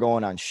I heard they're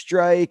going on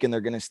strike, and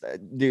they're gonna.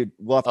 Dude,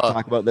 we'll have to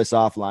talk about this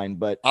offline.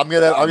 But I'm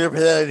gonna pretend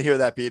I didn't hear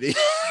that, Petey.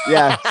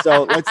 Yeah,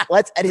 so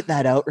let's edit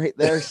that out right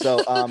there.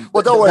 So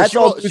well, don't worry. That's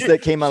all news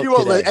that came out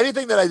today.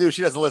 Anything that I do,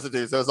 she doesn't listen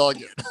to, so it's all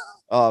good.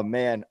 Oh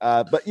man,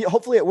 but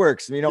hopefully it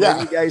works. Maybe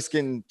you guys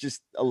can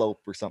just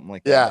elope or something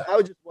like that. Yeah, I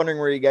was just wondering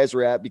where you guys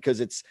were at,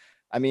 because it's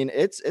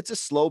a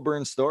slow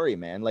burn story,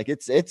 man. Like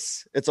it's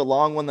a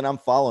long one that I'm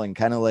following,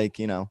 kind of like,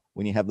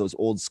 when you have those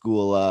old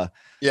school,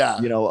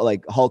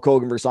 like Hulk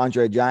Hogan versus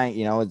Andre Giant,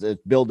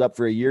 it's build up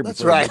for a year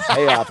before the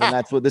payoff. And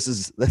that's what this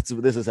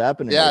is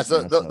happening. Yeah.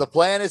 So the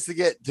plan is to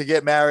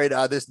get married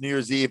this New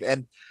Year's Eve.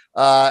 And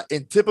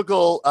in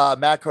typical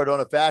Matt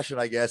Cardona fashion,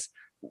 I guess,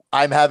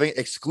 I'm having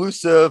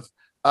exclusive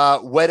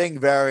wedding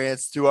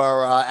variants to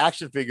our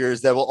action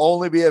figures that will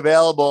only be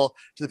available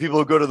to the people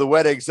who go to the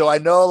wedding. So I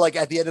know, like,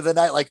 at the end of the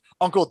night, like,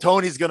 Uncle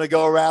Tony's going to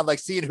go around, like,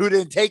 seeing who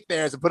didn't take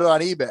theirs and put it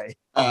on eBay.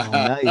 Oh,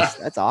 nice.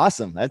 That's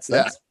awesome. That's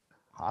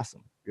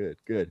awesome.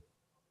 Good.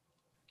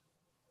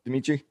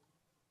 Dimitri?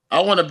 I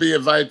want to be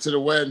invited to the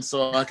wedding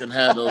so I can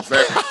have those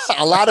variants.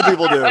 A lot of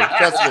people do.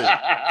 Trust me.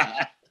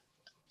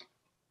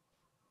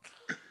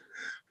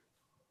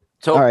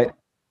 So, all right.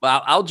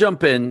 Well, I'll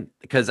jump in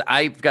because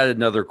I've got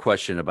another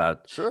question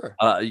about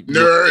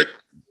nerd.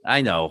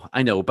 I know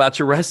about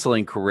your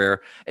wrestling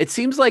career. It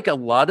seems like a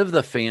lot of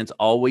the fans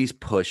always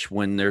push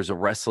when there's a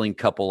wrestling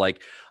couple,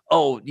 like,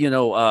 Adam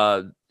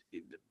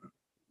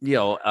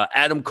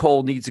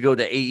Cole needs to go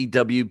to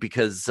AEW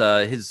because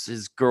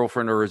his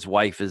girlfriend or his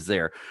wife is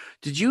there.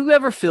 Did you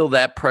ever feel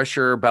that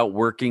pressure about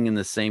working in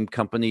the same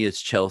company as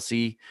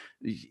Chelsea,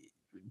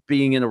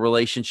 being in a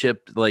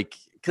relationship? Like,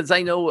 because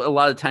I know a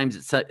lot of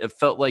times it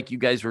felt like you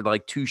guys were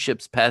like 2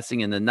 ships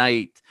passing in the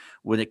night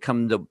when it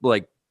come to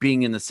like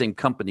being in the same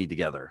company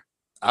together.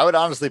 I would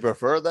honestly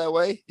prefer it that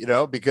way,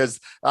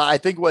 because I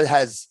think what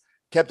has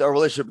kept our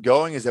relationship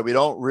going is that we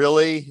don't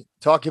really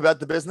talk about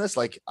the business.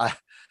 Like,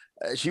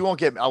 she won't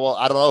get, well,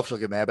 I don't know if she'll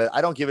get mad, but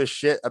I don't give a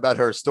shit about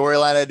her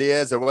storyline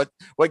ideas or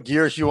what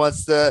gear she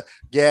wants to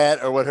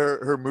get or what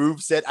her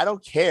move set. I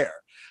don't care.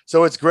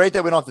 So it's great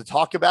that we don't have to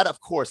talk about it.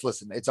 Of course,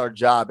 listen, it's our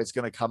job. It's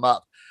going to come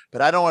up,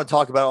 but I don't want to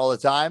talk about it all the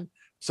time.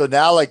 So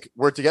now, like,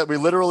 we're together. We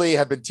literally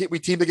have been we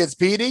teamed against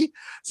Petey.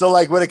 So,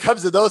 like, when it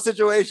comes to those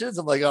situations,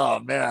 I'm like, oh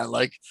man,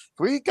 like,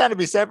 can we kind of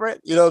be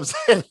separate? You know what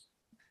I'm saying?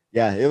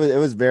 Yeah, it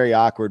was very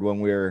awkward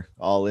when we were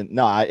all in.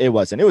 No, it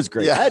wasn't. It was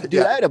great. I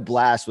had a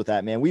blast with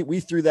that, man.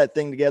 We threw that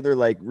thing together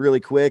like really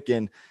quick,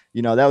 and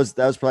that was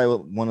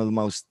probably one of the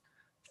most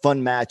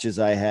fun matches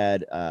I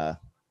had.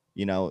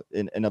 In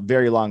a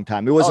very long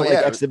time. It wasn't like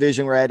X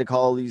Division where I had to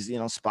call these,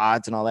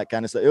 spots and all that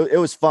kind of stuff. It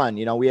was fun.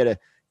 We had a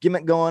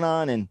gimmick going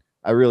on, and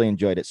I really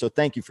enjoyed it. So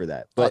thank you for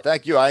that. But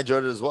thank you. I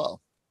enjoyed it as well.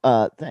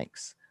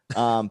 Thanks.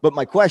 But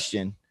my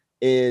question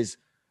is,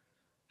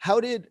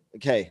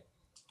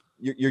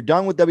 you're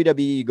done with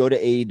WWE, you go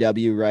to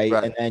AEW, right?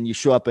 And then you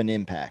show up in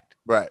Impact.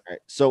 Right.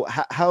 So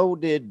how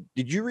did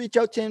you reach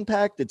out to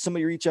Impact? Did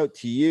somebody reach out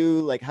to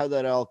you? Like, how did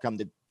that all come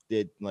to?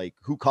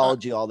 Who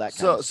called you, all that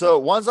kind of stuff? So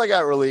once I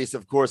got released,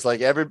 of course,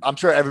 like I'm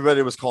sure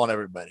everybody was calling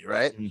everybody,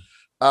 right?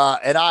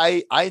 Mm-hmm. And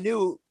I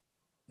knew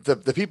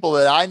the people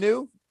that I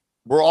knew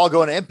were all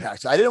going to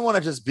Impact. So I didn't want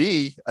to just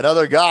be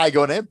another guy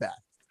going to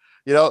Impact.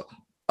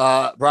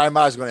 Brian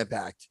Myers going to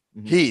Impact.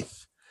 Mhm.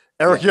 Heath,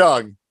 Eric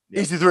Young,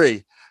 Yeah.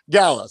 EC3,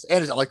 Gallows,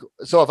 Anderson. Like,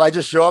 so if I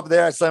just show up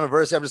there at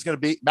Slammiversary, I'm just going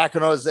to be Matt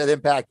Cardona's at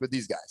Impact with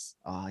these guys.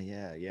 Oh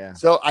yeah.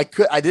 So I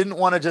didn't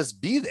want to just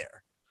be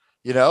there,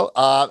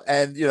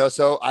 and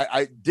so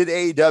I did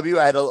AEW.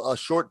 I had a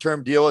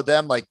short-term deal with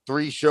them, like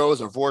 3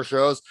 shows or 4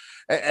 shows,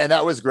 and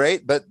that was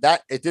great. But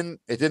it didn't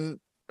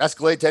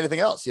escalate to anything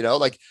else.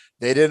 Like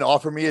they didn't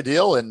offer me a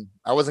deal, and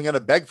I wasn't going to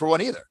beg for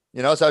one either.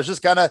 So I was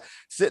just kind of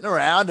sitting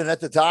around, and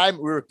at the time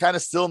we were kind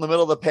of still in the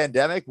middle of the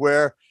pandemic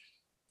where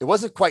it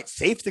wasn't quite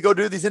safe to go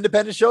do these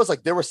independent shows.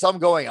 Like there were some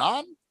going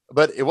on,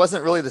 but it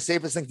wasn't really the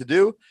safest thing to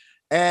do.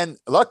 And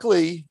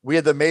luckily we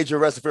had the Major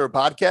Wrestling Fever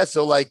podcast.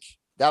 So like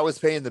that was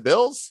paying the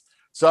bills.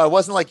 So I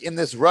wasn't like in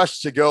this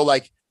rush to go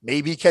like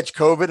maybe catch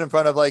COVID in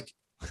front of like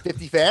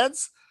 50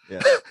 fans.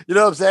 Yeah. You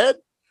know what I'm saying?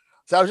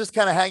 So I was just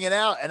kind of hanging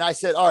out, and I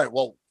said, all right,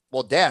 well,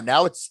 damn,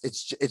 now it's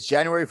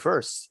January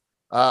 1st.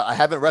 I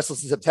haven't wrestled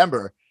since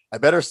September. I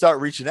better start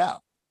reaching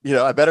out.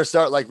 I better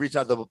start like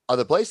reaching out to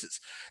other places.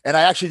 And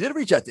I actually did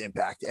reach out to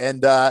Impact,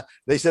 and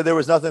they said there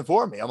was nothing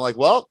for me. I'm like,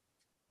 well,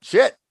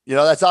 shit,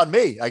 that's on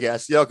me, I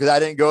guess, because I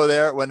didn't go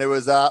there when it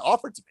was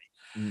offered to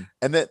me. Mm.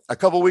 And then a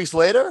couple of weeks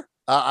later,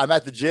 I'm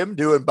at the gym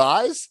doing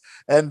buys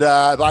and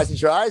buys and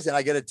tries. And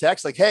I get a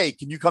text like, hey,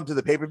 can you come to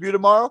the pay-per-view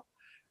tomorrow?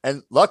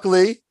 And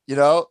luckily,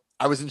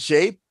 I was in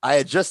shape. I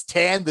had just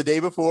tanned the day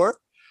before.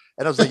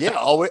 And I was like, yeah,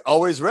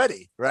 always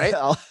ready. Right.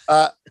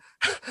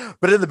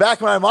 But in the back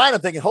of my mind,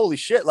 I'm thinking, holy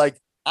shit, like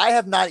I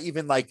have not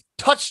even like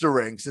touched a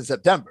ring since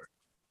September.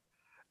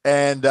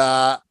 And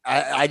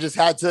I just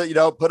had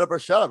to, put up or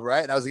shut up.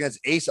 Right. And I was against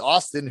Ace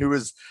Austin, who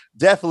is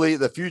definitely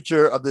the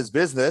future of this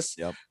business.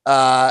 Yep.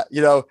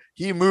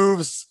 He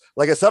moves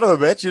like a son of a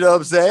bitch, you know what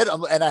I'm saying?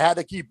 And I had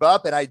to keep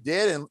up, and I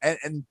did.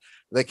 And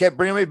they kept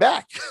bringing me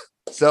back.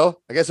 So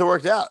I guess it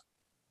worked out.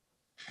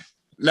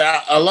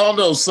 Now, along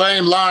those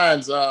same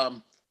lines,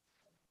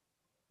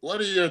 what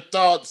are your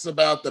thoughts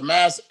about the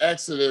mass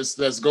exodus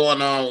that's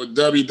going on with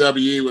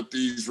WWE with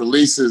these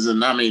releases?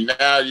 And I mean,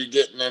 now you're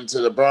getting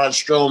into the Braun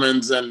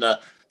Strowmans and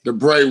the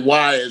Bray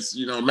Wyatts,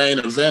 main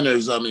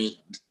eventers. I mean,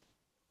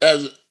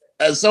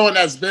 as someone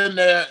that's been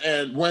there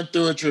and went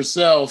through it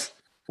yourself,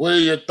 what are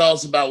your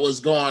thoughts about what's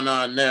going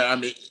on there? I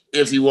mean,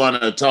 if you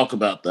want to talk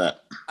about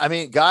that. I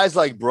mean, guys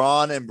like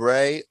Braun and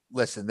Bray,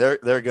 listen, they're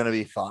going to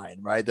be fine,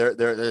 right?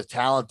 They're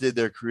talented,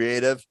 they're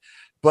creative,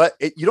 but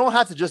you don't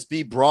have to just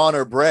be Braun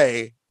or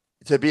Bray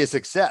to be a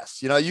success.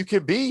 You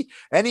could be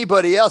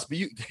anybody else, but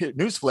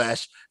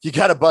newsflash, you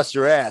got to bust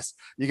your ass.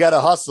 You got to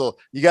hustle.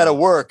 You got to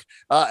work.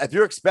 If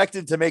you're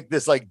expecting to make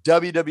this like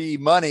WWE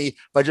money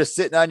by just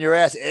sitting on your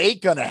ass, it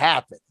ain't going to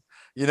happen.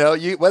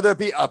 Whether it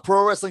be a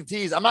pro wrestling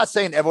tease, I'm not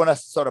saying everyone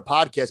has to start a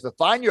podcast, but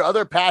find your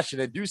other passion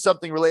and do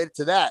something related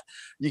to that.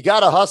 You got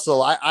to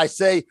hustle. I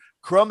say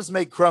crumbs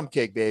make crumb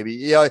cake,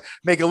 baby.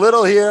 Make a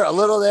little here, a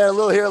little there, a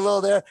little here, a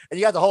little there, and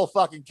you got the whole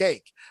fucking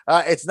cake.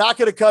 It's not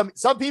going to come.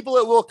 Some people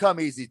it will come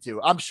easy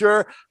to. I'm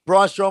sure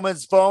Braun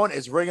Strowman's phone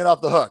is ringing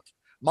off the hook.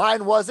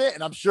 Mine wasn't,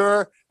 and I'm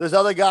sure there's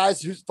other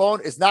guys whose phone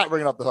is not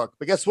ringing off the hook.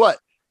 But guess what?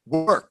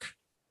 Work.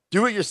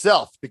 Do it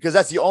yourself, because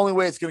that's the only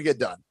way it's going to get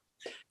done.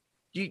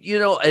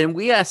 And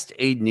we asked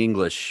Aiden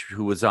English,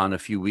 who was on a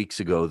few weeks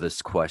ago,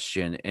 this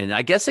question, and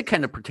I guess it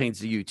kind of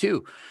pertains to you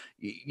too.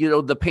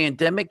 The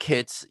pandemic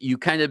hits, you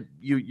kind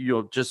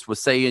of, just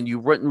was saying you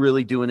weren't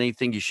really doing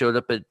anything. You showed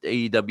up at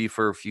AEW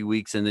for a few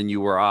weeks and then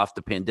you were off.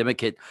 The pandemic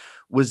hit.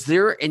 Was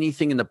there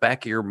anything in the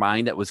back of your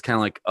mind that was kind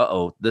of like,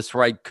 this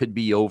ride could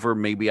be over.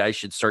 Maybe I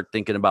should start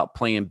thinking about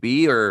plan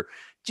B? Or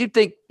do you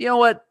think, you know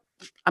what?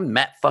 I'm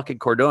Matt fucking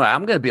Cardona.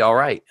 I'm going to be all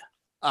right.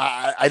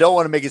 I don't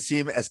want to make it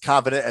seem as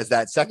confident as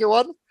that second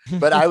one,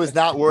 but I was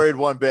not worried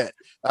one bit.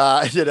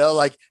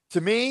 Like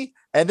to me,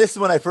 and this is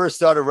when I first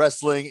started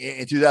wrestling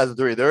in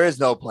 2003, there is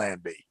no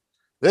plan B.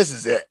 This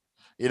is it.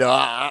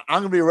 I'm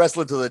going to be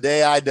wrestling till the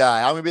day I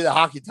die. I'm going to be the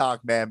hockey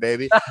tonk man,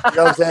 baby. You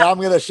know what I'm saying? I'm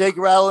going to shake,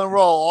 rattle, and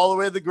roll all the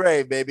way to the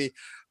grave, baby.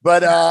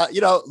 But,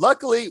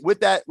 luckily with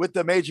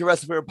the Major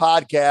Wrestling Fever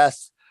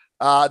podcast,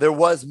 there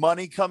was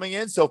money coming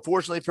in. So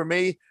fortunately for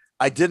me,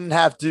 I didn't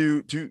have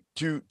to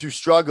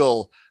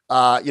struggle,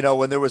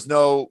 when there was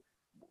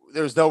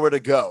nowhere to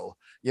go.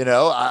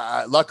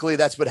 Luckily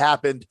that's what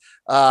happened.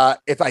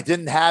 If I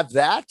didn't have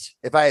that,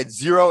 if I had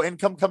zero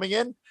income coming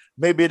in,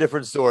 maybe a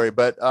different story.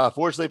 But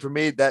fortunately for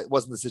me, that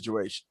wasn't the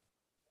situation.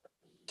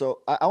 So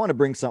I want to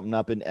bring something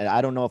up, and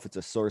I don't know if it's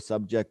a sore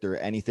subject or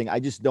anything. I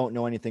just don't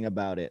know anything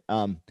about it.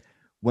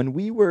 When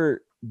we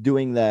were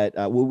doing that,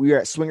 we were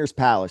at Swingers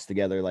Palace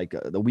together like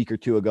a week or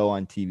two ago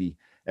on TV,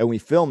 and we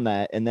filmed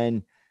that. And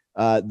then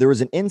there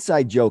was an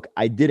inside joke.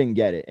 I didn't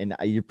get it. And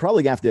you're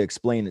probably gonna have to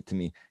explain it to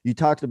me. You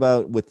talked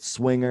about with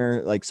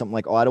Swinger, like something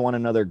like, I don't want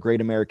another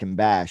Great American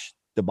Bash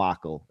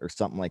debacle or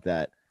something like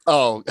that.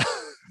 Oh,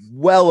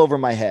 well over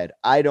my head.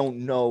 I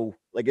don't know.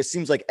 Like, it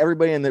seems like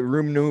everybody in the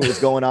room knew what was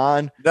going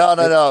on.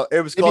 No.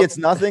 It was maybe it's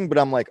nothing, but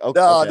I'm like, okay.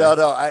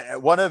 No.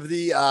 One of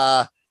the,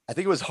 I I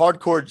think it was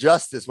Hardcore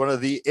Justice, one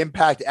of the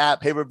Impact app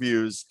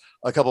pay-per-views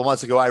a couple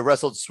months ago. I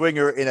wrestled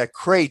Swinger in a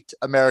crate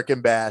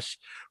American Bash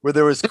where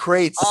there was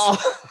crates. Oh.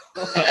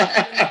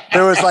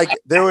 there was like,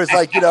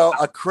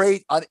 a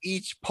crate on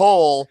each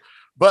pole,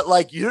 but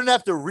like you didn't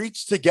have to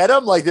reach to get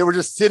them. Like they were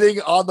just sitting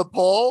on the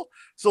pole.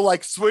 So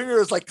like Swinger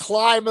is like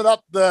climbing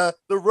up the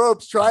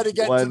ropes, trying to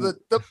get to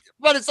the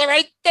but it's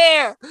right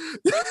there.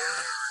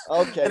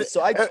 Okay,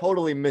 so I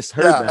totally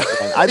misheard that one.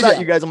 I thought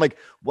you guys, I'm like,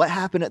 what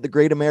happened at the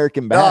Great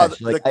American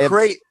Bash? No, it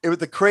was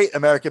the Crate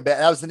American Bash.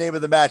 That was the name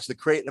of the match, the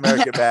Crate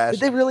American Bash.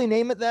 Did they really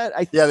name it that?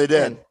 Yeah, they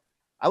did.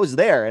 I was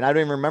there and I don't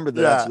even remember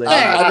that.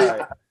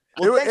 Yeah.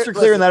 Well, thanks for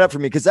clearing that up for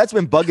me, because that's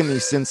been bugging me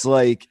since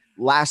like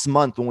last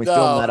month when we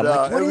filmed that. I'm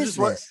like, what is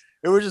this?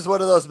 It was just one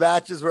of those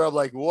matches where I'm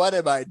like, what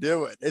am I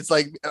doing? It's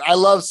like, I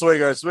love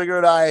Swinger. Swinger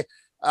and I,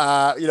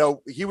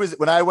 he was,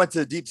 when I went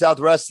to Deep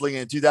South Wrestling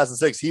in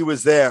 2006, he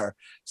was there.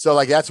 So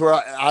like, that's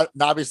where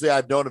obviously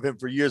I've known of him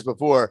for years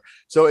before.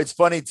 So it's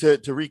funny to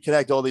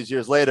reconnect all these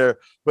years later,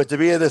 but to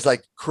be in this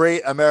like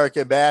Crate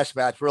American Bash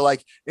match where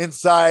like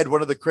inside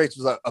one of the crates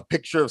was a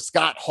picture of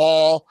Scott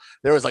Hall.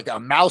 There was like a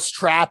mouse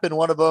trap in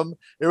one of them.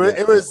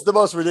 It was the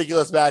most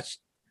ridiculous match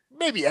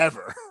maybe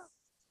ever.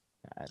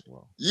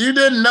 You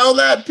didn't know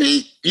that,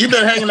 Pete? You've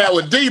been hanging out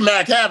with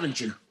D-Mac, haven't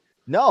you?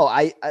 No,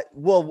 I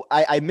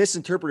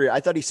misinterpreted. I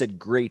thought he said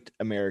Great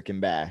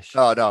American Bash.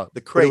 Oh no, the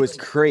Crate. It was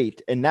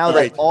Crate, and now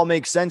that all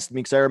makes sense to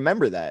me because I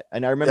remember that,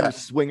 and I remember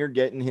Swinger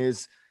getting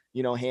his,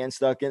 hand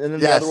stuck in, and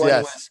then the other one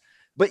was.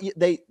 But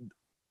they,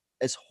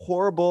 as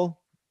horrible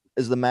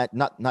as the match,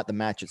 not the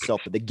match itself,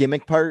 but the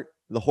gimmick part,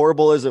 the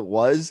horrible as it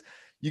was.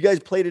 You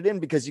guys played it in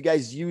because you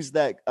guys used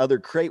that other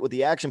crate with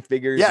the action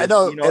figures. Yeah,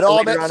 no, it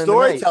all made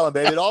storytelling,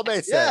 baby. It all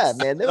made sense.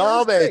 Yeah, man, it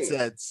all made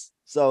sense.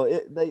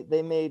 So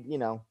they made,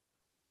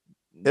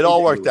 it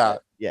all worked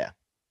out. Yeah.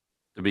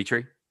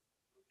 Dimitri?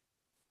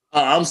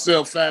 I'm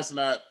still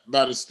fascinated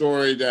by the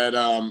story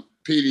that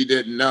Petey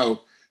didn't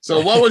know.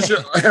 So what was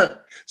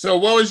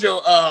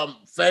your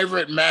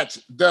favorite match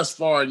thus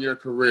far in your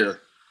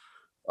career?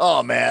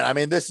 Oh man, I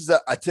mean, this is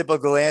a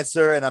typical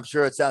answer, and I'm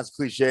sure it sounds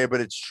cliche, but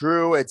it's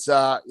true. It's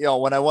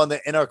when I won the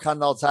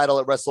Intercontinental title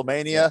at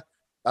WrestleMania,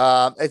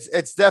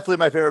 it's definitely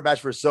my favorite match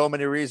for so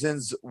many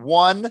reasons.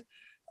 One,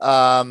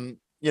 I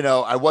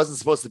wasn't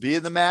supposed to be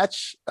in the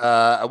match.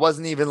 I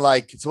wasn't even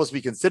supposed to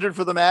be considered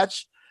for the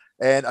match.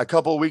 And a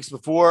couple of weeks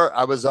before,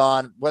 I was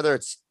on, whether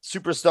it's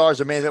Superstars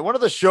or Main Event, one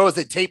of the shows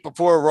they tape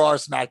before Raw or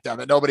SmackDown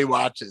that nobody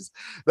watches.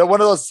 That one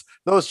of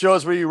those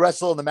shows where you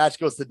wrestle and the match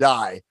goes to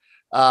die.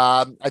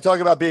 I talk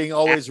about being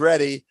always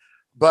ready,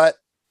 but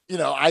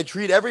I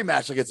treat every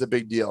match like it's a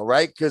big deal,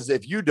 right? Because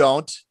if you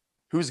don't,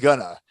 who's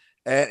gonna?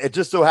 And it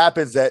just so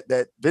happens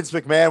that Vince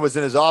McMahon was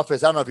in his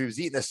office. I don't know if he was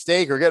eating a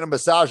steak or getting a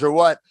massage or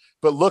what,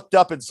 but looked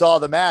up and saw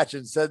the match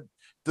and said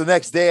the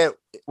next day at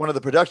one of the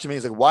production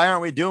meetings, like, why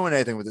aren't we doing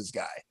anything with this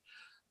guy?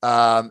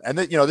 And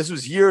then, this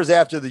was years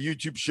after the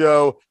YouTube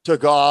show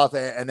took off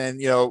and then,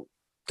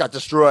 got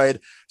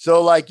destroyed.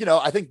 So I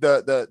think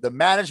the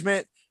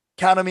management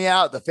counted me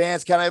out, the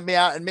fans counted me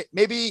out, and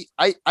maybe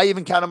I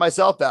even counted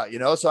myself out,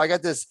 so I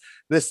got this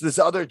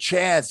other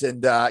chance.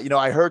 And,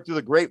 I heard through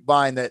the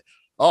grapevine that,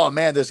 oh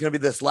man, there's going to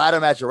be this ladder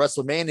match at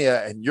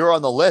WrestleMania and you're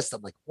on the list.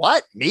 I'm like,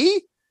 what?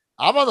 Me?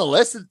 I'm on the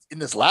list in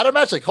this ladder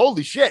match? Like,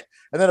 holy shit.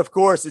 And then of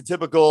course, in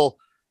typical,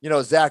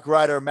 Zack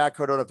Ryder, Matt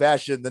Cardona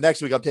fashion, the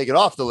next week I'm taking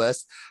off the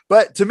list.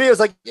 But to me, it was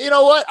like, you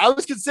know what? I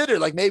was considered,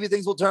 like, maybe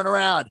things will turn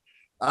around.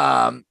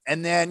 And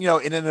then,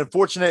 in an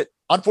unfortunate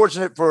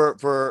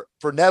for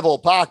Neville,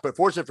 Pac, but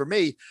fortunate for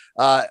me,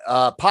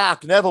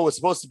 Pac, Neville was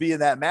supposed to be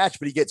in that match,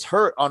 but he gets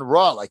hurt on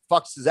Raw, like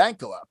fucks his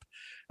ankle up.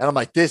 And I'm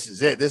like, this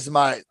is it. This is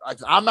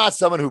I'm not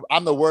someone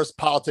I'm the worst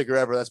politicker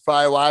ever. That's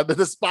probably why I'm in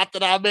the spot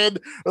that I'm in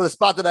or the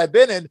spot that I've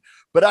been in.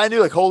 But I knew,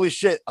 like, holy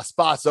shit, a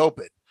spot's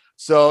open.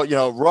 So,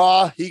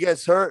 Raw, he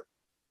gets hurt.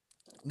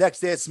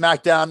 Next day at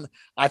SmackDown,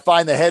 I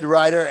find the head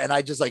writer and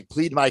I just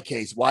plead my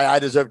case, why I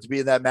deserve to be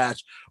in that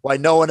match, why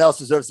no one else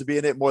deserves to be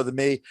in it more than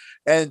me.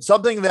 And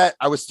something that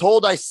I was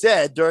told I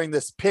said during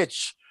this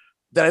pitch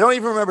that I don't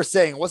even remember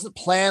saying, it wasn't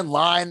planned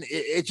line.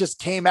 It just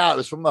came out. It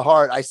was from the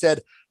heart. I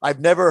said, I've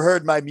never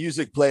heard my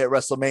music play at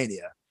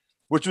WrestleMania,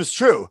 which was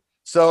true.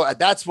 So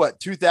that's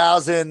what,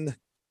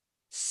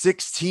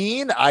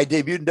 2016, I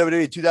debuted in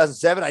WWE in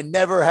 2007. I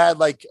never had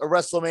a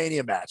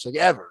WrestleMania match,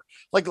 ever.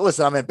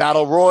 Listen, I'm in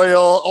Battle Royal,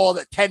 all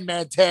the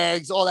 10-man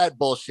tags, all that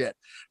bullshit,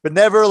 but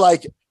never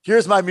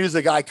here's my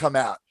music, I come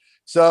out.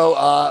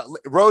 So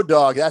Road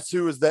Dogg, that's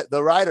who was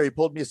the writer. He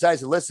pulled me aside and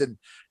said, listen,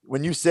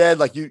 when you said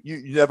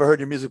you never heard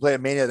your music play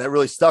at Mania, that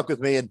really stuck with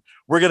me, and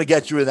we're going to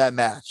get you in that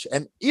match.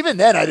 And even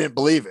then I didn't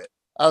believe it.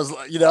 I was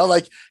you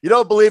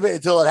don't believe it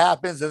until it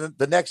happens. And then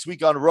the next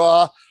week on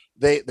Raw,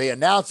 they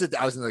announced it.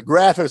 I was in the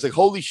graphic. I was like,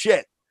 holy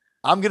shit,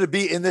 I'm going to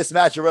be in this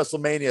match at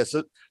WrestleMania.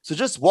 So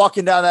just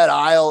walking down that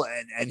aisle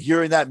and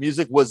hearing that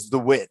music was the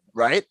win,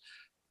 right?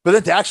 But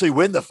then to actually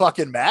win the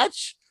fucking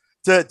match,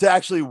 to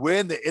actually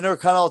win the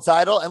Intercontinental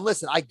title. And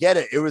listen, I get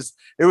it. It was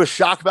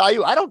shock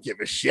value. I don't give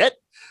a shit.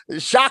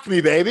 shock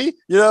me, baby.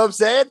 You know what I'm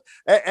saying?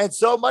 And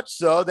so much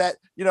so that,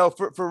 you know,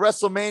 for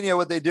WrestleMania,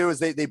 what they do is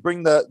they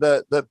bring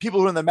the people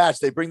who are in the match,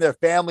 they bring their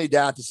family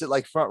down to sit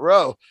like front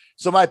row.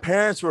 So my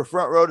parents were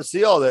front row to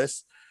see all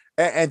this.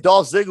 And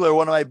Dolph Ziggler,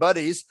 one of my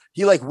buddies,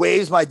 he like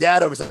waves my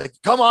dad over. He's like,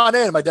 come on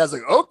in. And my dad's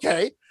like,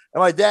 okay.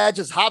 And my dad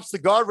just hops the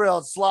guardrail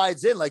and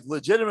slides in, like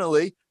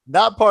legitimately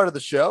not part of the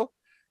show.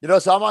 You know,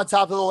 so I'm on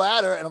top of the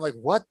ladder and I'm like,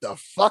 what the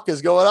fuck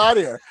is going on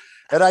here?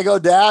 And I go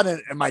down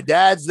and my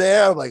dad's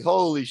there. I'm like,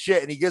 holy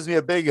shit. And he gives me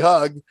a big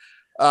hug.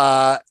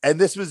 And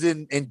this was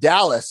in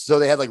Dallas. So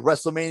they had like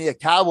WrestleMania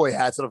cowboy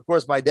hats. And of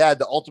course, my dad,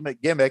 the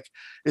ultimate gimmick,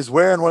 is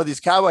wearing one of these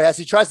cowboy hats.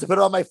 He tries to put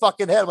it on my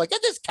fucking head. I'm like,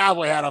 get this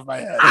cowboy hat off my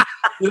head.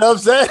 You know what I'm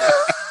saying?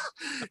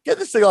 Get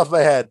this thing off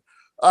my head.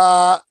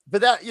 But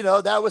that, you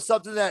know, that was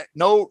something that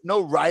no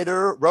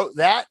writer wrote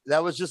that.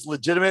 That was just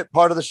legitimate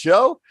part of the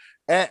show.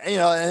 And, you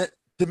know, and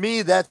to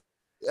me, that's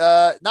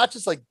not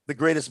just like the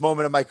greatest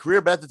moment of my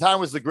career, but at the time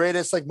was the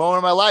greatest like moment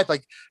of my life.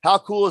 Like, how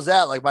cool is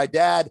that? Like my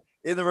dad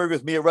in the ring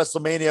with me at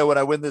WrestleMania when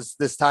I win this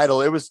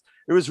title. It was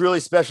really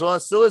special,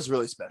 and it still is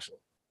really special.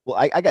 Well,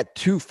 I got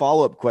 2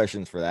 follow-up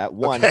questions for that.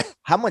 One, Okay.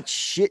 How much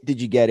shit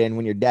did you get in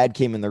when your dad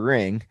came in the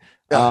ring?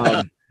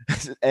 And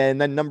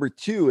then number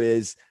 2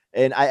 is,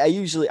 and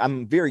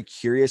I'm very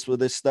curious with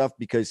this stuff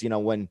because, you know,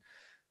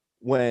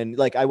 when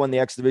like I won the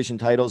X Division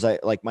titles, I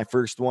like my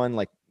first one,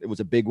 like it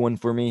was a big one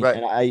for me. Right.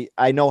 And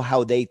I know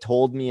how they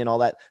told me and all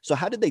that. So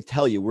how did they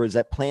tell you? Was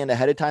that planned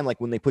ahead of time? Like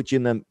when they put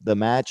you in the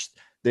match,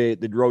 the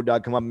Road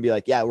Dogg come up and be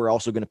like, yeah, we're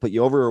also going to put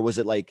you over? Or was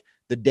it like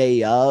the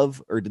day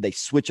of, or did they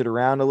switch it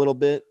around a little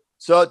bit?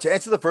 So to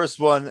answer the first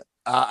one,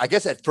 I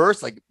guess at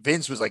first, like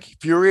Vince was like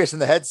furious in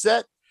the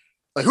headset.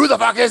 Like, who the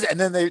fuck is it? And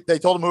then they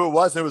told him who it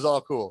was, and it was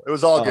all cool. It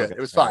was all good. Okay.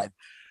 It was fine.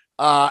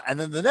 And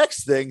then the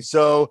next thing,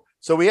 so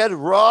we had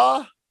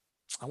Raw.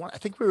 I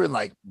think we were in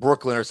like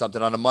Brooklyn or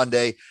something on a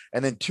Monday.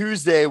 And then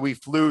Tuesday we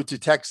flew to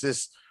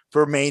Texas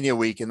for Mania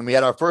week. And then we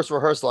had our first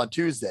rehearsal on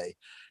Tuesday.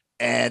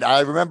 And I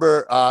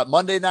remember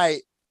Monday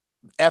night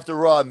after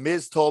Raw,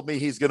 Miz told me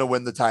he's going to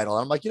win the title.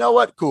 And I'm like, you know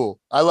what? Cool.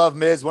 I love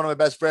Miz, one of my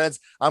best friends.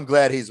 I'm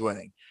glad he's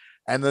winning.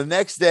 And the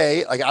next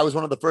day, like I was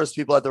one of the first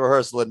people at the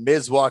rehearsal, and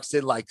Miz walks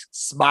in like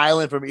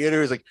smiling from ear to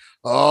ear. He's like,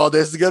 oh,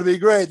 this is going to be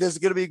great. This is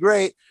going to be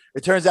great.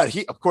 It turns out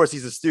of course,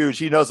 he's a stooge.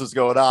 He knows what's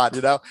going on.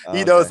 You know,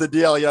 he knows the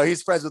deal. You know,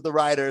 he's friends with the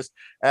writers,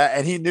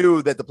 and he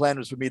knew that the plan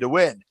was for me to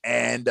win.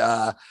 And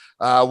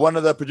one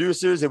of the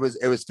producers, it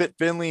was Fit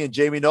Finley and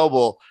Jamie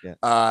Noble,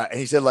 and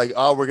he said like,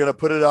 oh, we're gonna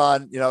put it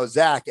on, you know,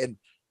 Zach. And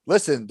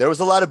listen, there was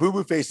a lot of boo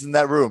boo faces in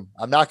that room.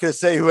 I'm not gonna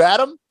say who had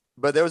them,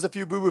 but there was a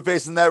few boo boo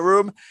faces in that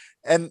room.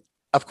 And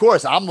of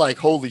course, I'm like,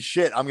 holy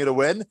shit, I'm gonna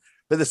win.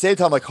 But at the same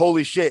time, like,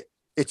 holy shit.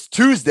 It's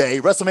Tuesday,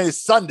 WrestleMania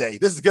is Sunday.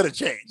 This is gonna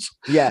change.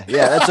 Yeah,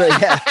 that's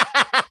right. Yeah.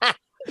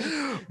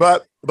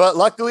 but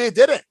luckily it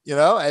didn't, you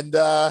know, and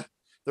the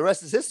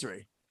rest is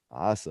history.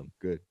 Awesome.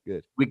 Good.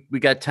 We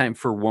got time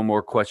for one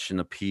more question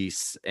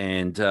apiece,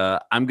 and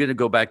I'm gonna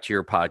go back to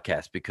your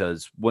podcast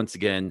because once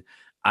again,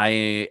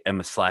 I am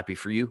a slappy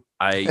for you.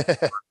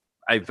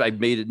 I've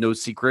made it no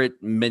secret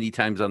many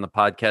times on the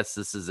podcast.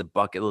 This is a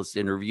bucket list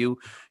interview.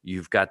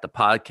 You've got the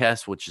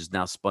podcast, which is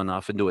now spun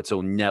off into its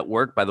own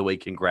network. By the way,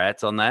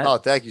 congrats on that. Oh,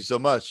 thank you so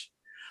much.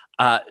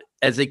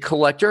 As a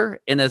collector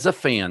and as a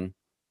fan,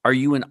 are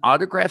you an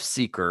autograph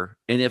seeker?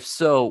 And if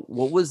so,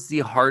 what was the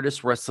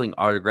hardest wrestling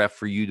autograph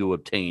for you to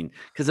obtain?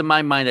 Because in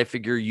my mind, I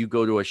figure you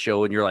go to a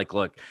show and you're like,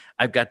 look,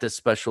 I've got this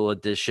special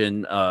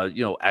edition,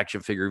 action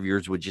figure of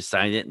yours. Would you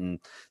sign it? And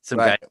some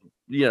guy,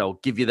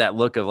 give you that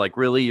look of like,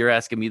 really, you're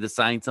asking me to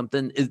sign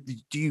something?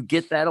 Do you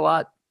get that a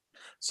lot?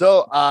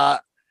 So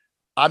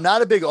I'm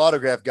not a big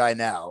autograph guy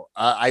now.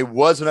 I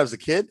was when I was a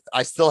kid.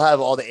 I still have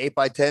all the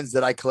 8x10s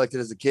that I collected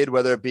as a kid,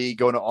 whether it be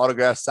going to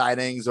autograph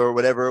signings or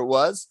whatever it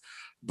was.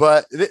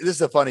 But this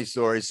is a funny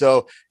story.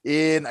 So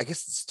in, I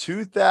guess it's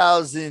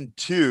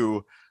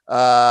 2002,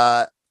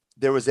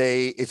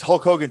 it's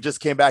Hulk Hogan just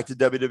came back to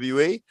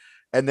WWE.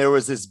 And there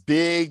was this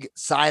big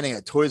signing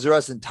at Toys R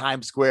Us in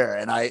Times Square.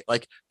 And I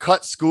like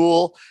cut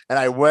school and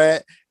I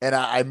went and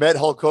I met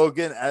Hulk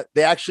Hogan.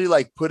 They actually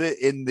like put it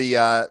in the,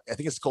 I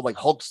think it's called like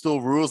Hulk Still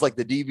Rules, like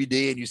the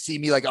DVD. And you see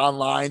me like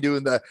online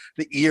doing the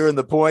ear and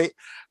the point.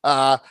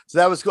 So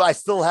that was cool. I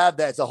still have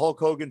that. It's a Hulk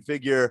Hogan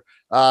figure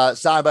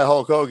signed by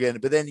Hulk Hogan.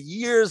 But then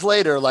years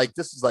later, like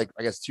this is like,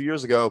 I guess 2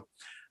 years ago,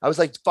 I was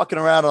like fucking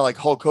around on like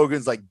Hulk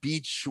Hogan's like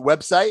beach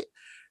website.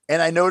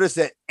 And I noticed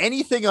that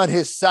anything on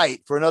his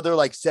site for another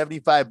like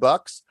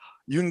 $75,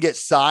 you can get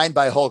signed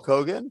by Hulk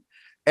Hogan.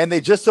 And they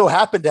just so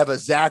happened to have a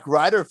Zack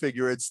Ryder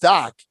figure in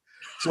stock.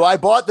 So I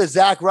bought the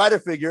Zack Ryder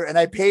figure and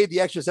I paid the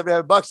extra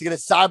 $75 to get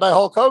it signed by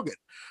Hulk Hogan.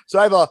 So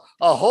I have a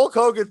Hulk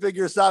Hogan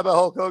figure signed by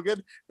Hulk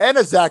Hogan and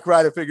a Zack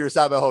Ryder figure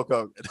signed by Hulk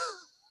Hogan.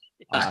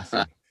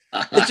 Awesome.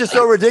 It's just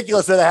so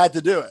ridiculous that I had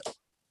to do it.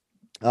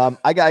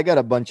 I got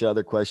a bunch of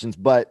other questions,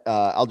 but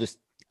I'll just,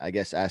 I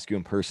guess, ask you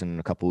in person in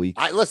a couple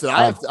weeks. I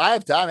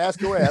have time.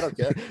 Ask away. I don't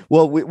care.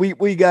 Well,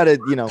 we got to,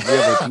 we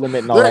have a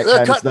limit and all They're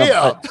that kind of cutting me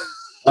stuff. out.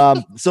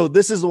 So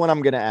this is the one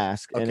I'm going to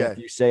ask. And Okay. if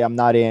you say I'm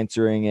not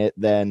answering it,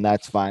 then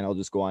that's fine. I'll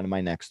just go on to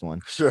my next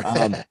one. Sure.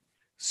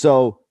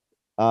 So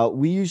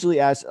we usually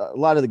ask a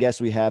lot of the guests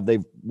we have,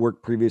 they've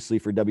worked previously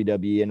for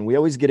WWE, and we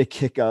always get a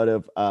kick out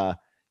of,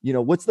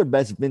 what's their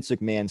best Vince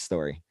McMahon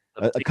story?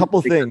 A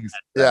couple things.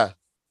 Yeah.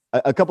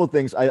 A couple of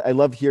things. I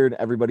love hearing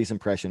everybody's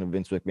impression of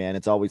Vince McMahon.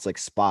 It's always like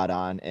spot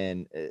on.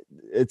 And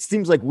it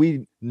seems like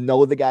we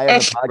know the guy on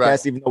the podcast,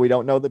 Right. even though we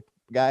don't know the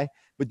guy.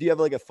 But do you have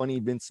like a funny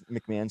Vince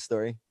McMahon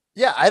story?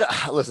 Yeah,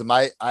 listen.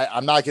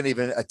 I'm not going to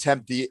even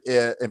attempt the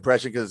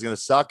impression because it's going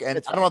to suck. And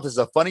I don't know if this is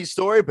a funny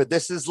story, but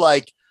this is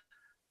like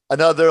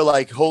another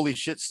like holy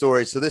shit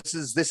story. So this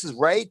is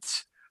right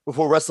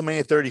before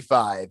WrestleMania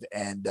 35,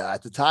 and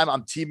at the time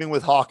I'm teaming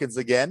with Hawkins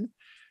again,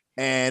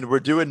 and we're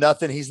doing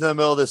nothing. He's in the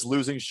middle of this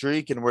losing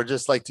streak, and we're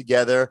just like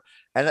together,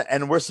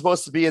 and we're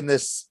supposed to be in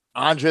this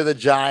Andre the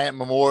Giant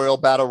Memorial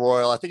Battle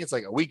Royal. I think it's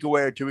like a week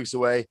away or 2 weeks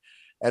away.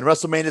 And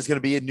WrestleMania is going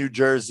to be in New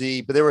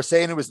Jersey, but they were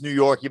saying it was New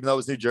York, even though it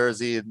was New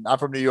Jersey. And I'm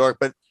from New York,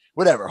 but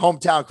whatever,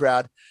 hometown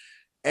crowd.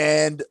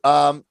 And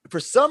for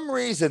some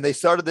reason, they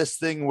started this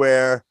thing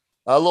where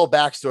a little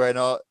backstory. I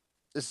know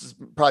this is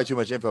probably too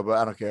much info, but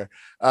I don't care.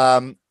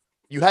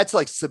 You had to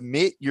like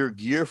submit your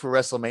gear for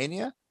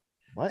WrestleMania.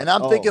 What? And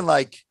I'm thinking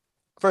like,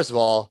 first of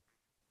all,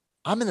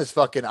 I'm in this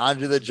fucking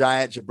Andre the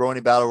Giant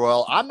Jabroni Battle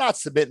Royal. I'm not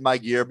submitting my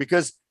gear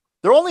because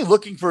they're only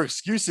looking for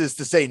excuses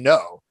to say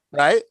no,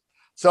 right?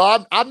 So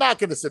I'm not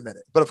going to submit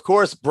it. But of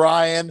course,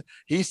 Brian,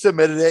 he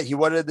submitted it. He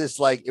wanted this,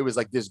 like, it was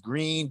like this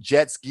green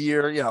Jets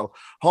gear,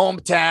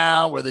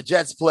 hometown where the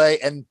Jets play.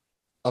 And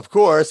of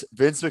course,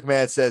 Vince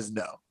McMahon says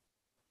no.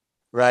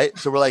 Right.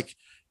 So we're like,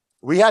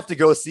 we have to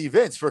go see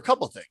Vince for a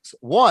couple of things.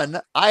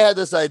 One, I had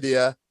this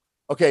idea.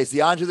 Okay, it's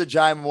the Andre the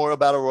Giant Memorial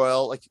Battle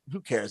Royal. Like,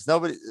 who cares?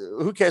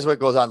 Who cares what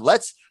goes on?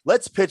 Let's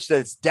pitch that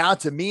it's down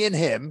to me and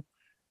him,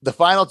 the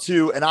final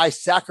two, and I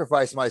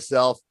sacrifice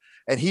myself.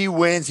 And he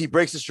wins. He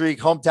breaks the streak.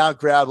 Hometown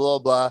crowd, blah,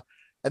 blah.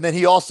 And then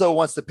he also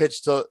wants to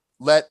pitch to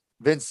let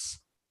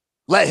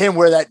him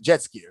wear that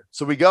Jets gear.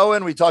 So we go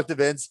in, we talk to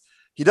Vince.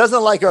 He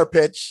doesn't like our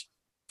pitch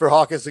for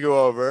Hawkins to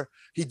go over.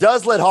 He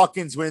does let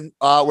Hawkins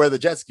wear the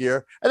Jets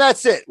gear. And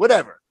that's it.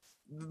 Whatever.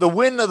 The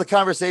win of the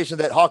conversation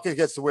that Hawkins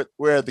gets to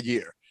wear the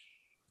gear.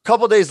 A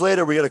couple days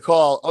later, we get a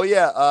call. Oh,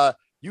 yeah.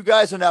 You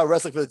guys are now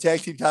wrestling for the tag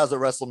team titles at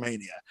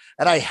WrestleMania.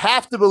 And I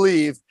have to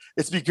believe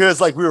it's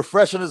because like we were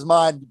fresh on his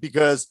mind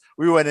because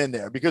we went in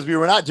there, because we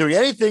were not doing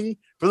anything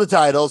for the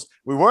titles.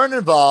 We weren't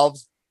involved.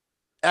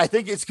 And I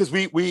think it's because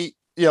we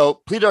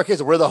pleaded our case.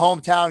 We're the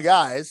hometown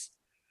guys.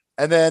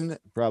 And then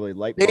probably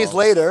days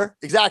later,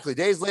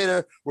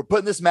 we're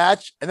putting this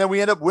match. And then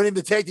we end up winning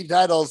the tag team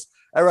titles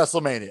at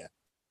WrestleMania.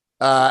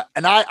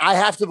 And I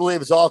have to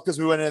believe it's all because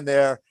we went in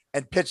there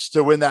and pitched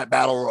to win that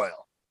battle royal.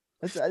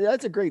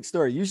 That's a great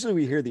story. Usually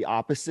we hear the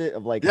opposite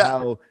of like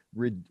how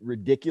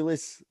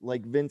ridiculous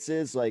like Vince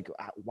is. Like,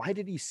 why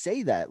did he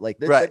say that? Like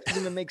that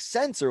doesn't even make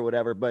sense or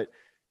whatever. But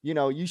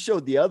you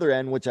showed the other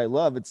end, which I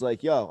love. It's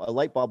like, a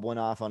light bulb went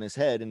off on his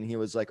head, and he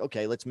was like,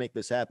 okay, let's make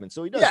this happen.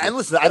 So he does. Yeah, and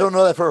listen, I don't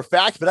know that for a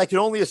fact, but I can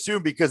only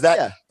assume because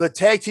the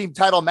tag team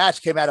title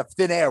match came out of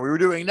thin air. We were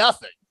doing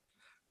nothing.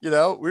 We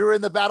were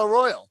in the battle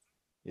royal.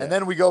 Yeah. And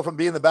then we go from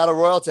being the battle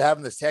royal to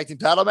having this tag team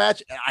title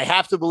match. And I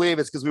have to believe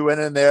it's because we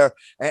went in there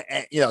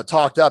and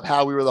talked up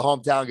how we were the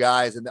hometown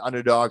guys and the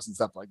underdogs and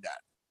stuff like that.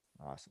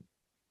 Awesome.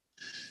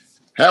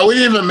 Have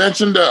we even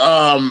mentioned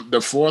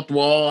the fourth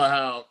wall?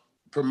 How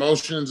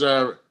promotions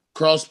are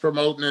cross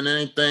promoting and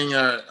anything?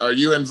 Are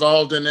you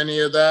involved in any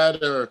of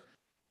that or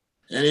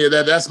any of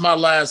that? That's my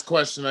last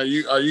question. Are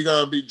you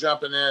going to be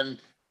jumping in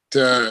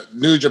to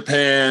New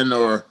Japan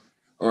or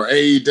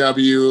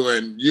AEW,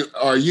 and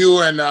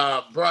you and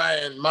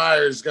Brian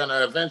Myers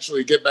gonna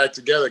eventually get back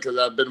together? Because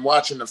I've been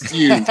watching the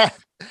feud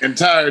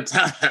entire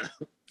time.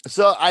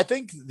 So I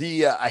think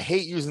I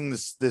hate using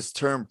this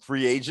term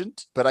free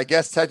agent, but I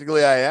guess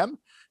technically I am.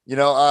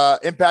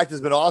 Impact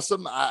has been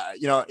awesome.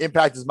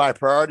 Impact is my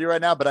priority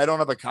right now, but I don't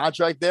have a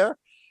contract there.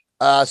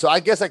 So I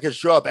guess I could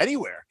show up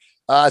anywhere.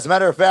 As a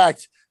matter of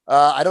fact,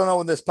 I don't know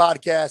when this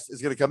podcast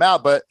is going to come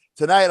out, but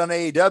tonight on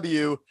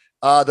AEW,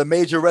 the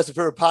Major Wrestling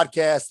Favorite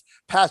Podcast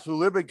Past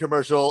Blue Ribbon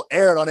commercial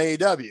aired on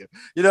AEW.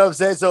 You know what I'm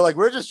saying? So like,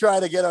 we're just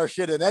trying to get our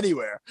shit in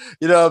anywhere.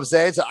 You know what I'm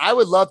saying? So I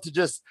would love to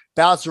just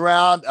bounce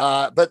around.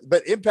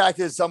 But Impact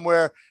is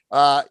somewhere.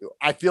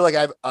 I feel like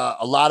I have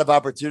a lot of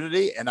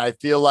opportunity, and I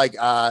feel like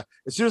as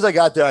soon as I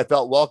got there, I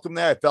felt welcome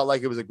there. I felt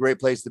like it was a great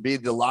place to be.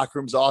 The locker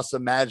room's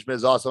awesome. Management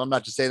is awesome. I'm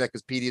not just saying that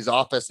because PD's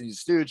office and he's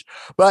a stooge,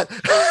 but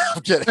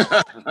I'm kidding.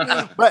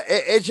 But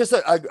it's just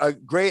a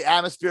great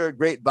atmosphere, a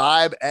great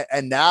vibe.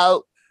 And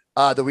now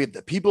that we have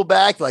the people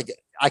back, like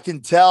I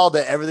can tell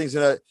that everything's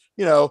gonna,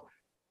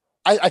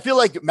 I feel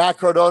like Matt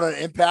Cardona and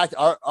Impact,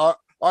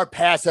 our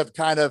paths have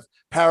kind of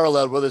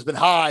paralleled, where there's been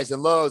highs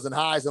and lows,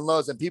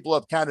 and people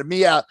have counted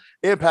me out,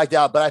 Impact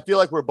out, but I feel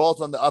like we're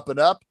both on the up and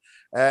up.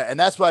 And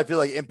that's why I feel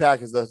like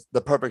Impact is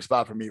the perfect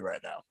spot for me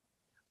right now.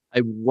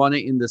 I want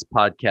to end this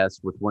podcast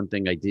with one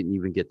thing I didn't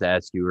even get to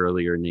ask you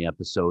earlier in the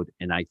episode,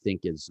 and I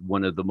think is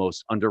one of the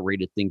most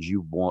underrated things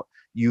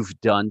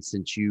you've done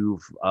since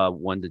you've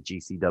won the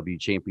GCW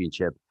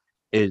championship.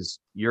 Is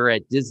you're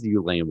at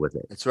Disneyland with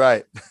it. That's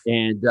right.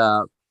 And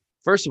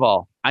first of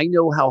all, I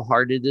know how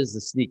hard it is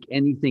to sneak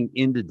anything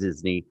into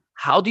Disney.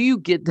 How do you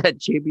get that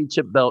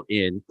championship belt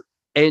in?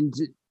 And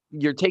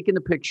you're taking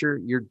the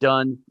picture, you're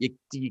done. Do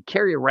you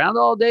carry it around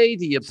all day?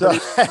 Do you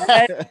put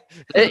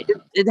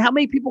and how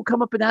many people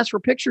come up and ask for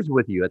pictures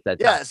with you at that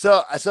time? Yeah,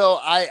 so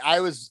I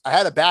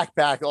had a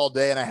backpack all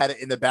day and I had it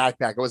in the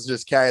backpack. I wasn't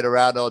just carrying it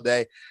around all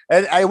day.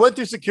 And I went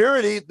through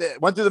security,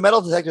 went through the metal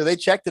detector. They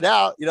checked it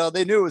out.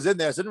 They knew it was in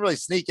there, so I didn't really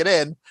sneak it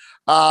in.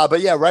 But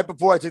yeah, right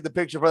before I took the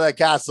picture for that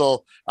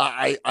castle,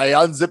 I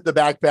unzipped the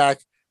backpack,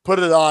 put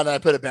it on, and I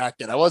put it back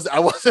in. I wasn't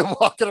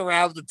walking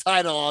around with the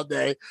title all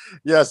day,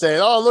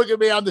 saying, "Oh, look at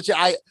me, I'm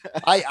the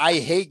I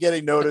hate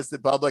getting noticed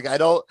in public. I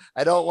don't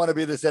want to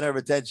be the center of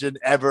attention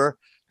ever.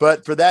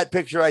 But for that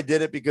picture, I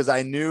did it because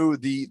I knew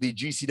the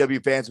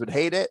GCW fans would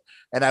hate it,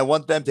 and I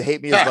want them to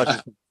hate me as much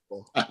as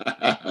possible.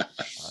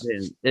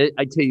 Man,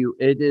 I tell you,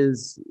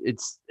 it's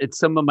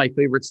some of my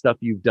favorite stuff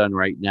you've done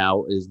right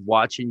now is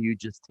watching you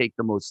just take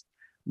the most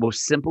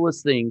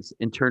simplest things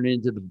and turn it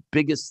into the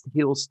biggest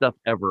heel stuff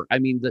ever. I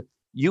mean,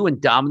 you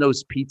and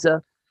Domino's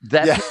Pizza,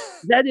 that's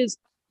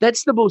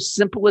the most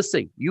simplest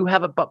thing. You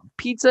have a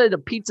pizza and a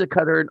pizza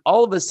cutter, and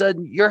all of a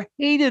sudden you're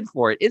hated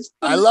for it.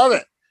 I love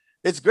it.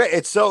 It's great.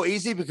 It's so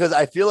easy because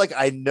I feel like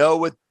I know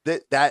what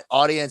that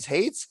audience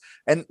hates.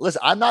 And listen,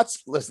 I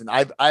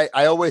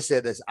always say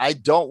this. I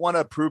don't want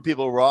to prove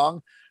people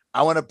wrong.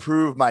 I want to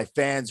prove my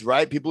fans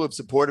right. People who have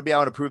supported me, I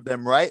want to prove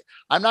them right.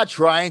 I'm not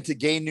trying to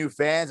gain new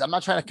fans. I'm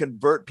not trying to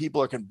convert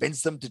people or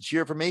convince them to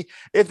cheer for me.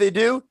 If they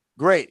do,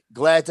 great.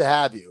 Glad to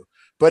have you.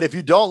 But if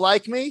you don't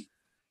like me,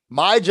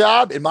 my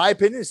job, in my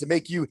opinion, is to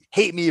make you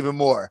hate me even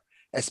more,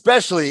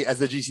 especially as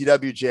the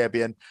GCW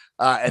champion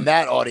and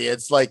that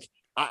audience. Like,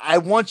 I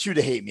want you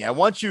to hate me. I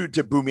want you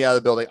to boo me out of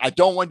the building. I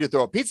don't want you to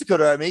throw a pizza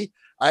cutter at me.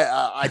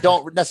 I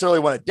don't necessarily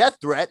want a death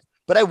threat,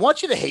 but I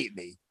want you to hate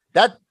me.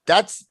 That's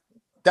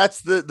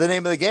the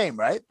name of the game,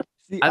 right?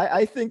 See,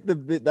 I think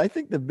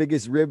the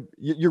biggest rib,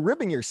 you're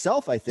ribbing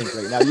yourself, I think,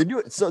 right now. You're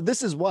doing so.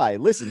 This is why.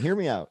 Listen, hear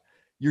me out.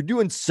 You're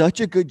doing such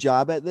a good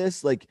job at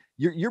this. Like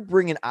you're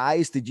bringing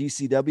eyes to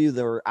GCW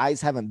that our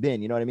eyes haven't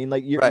been. You know what I mean?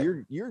 Like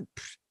you're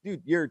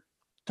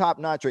top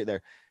notch right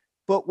there.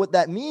 But what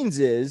that means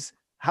is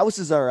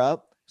houses are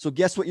up. So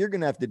guess what you're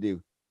gonna have to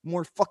do?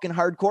 More fucking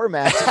hardcore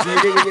matches. You're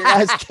gonna get your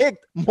ass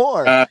kicked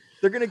more.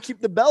 They're gonna keep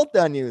the belt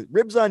on you,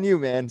 ribs on you,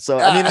 man. So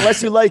I mean,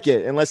 unless you like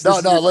it,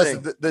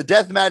 listen, the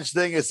death match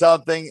thing is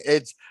something.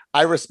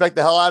 I respect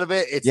the hell out of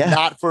it. It's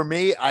not for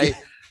me.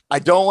 I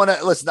don't want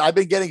to listen. I've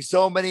been getting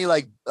so many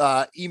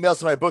emails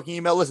to my booking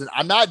email. Listen,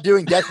 I'm not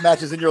doing death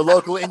matches in your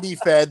local indie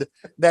fed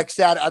next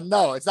Saturday.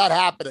 No, it's not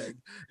happening.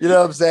 You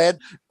know what I'm saying?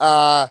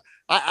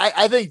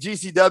 I think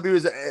GCW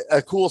is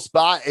a cool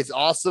spot. It's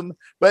awesome.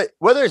 But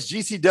whether it's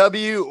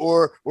GCW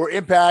or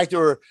Impact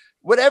or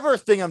whatever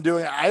thing I'm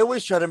doing, I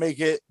always try to make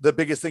it the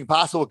biggest thing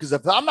possible. Because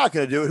if I'm not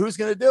going to do it, who's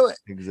going to do it?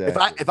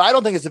 Exactly. If I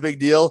don't think it's a big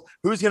deal,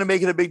 who's going to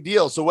make it a big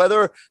deal? So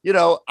whether,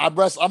 I'm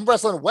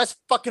wrestling West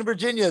fucking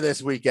Virginia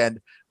this weekend,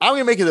 I'm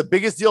going to make it the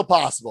biggest deal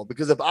possible.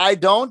 Because if I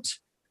don't,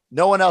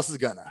 no one else is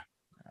gonna.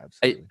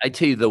 I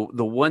tell you,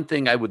 the one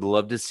thing I would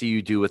love to see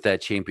you do with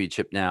that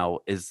championship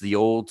now is the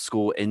old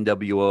school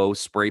NWO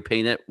spray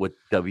paint it with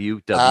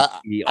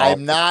WWE.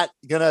 I'm not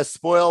gonna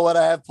spoil what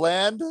I have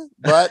planned,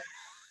 but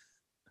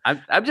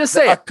I'm just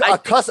saying a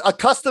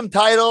custom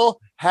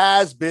title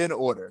has been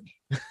ordered.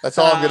 That's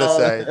all I'm gonna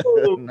say.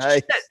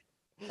 Nice.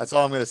 That's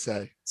all I'm gonna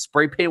say.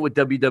 Spray paint with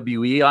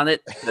WWE on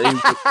it.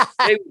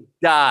 They would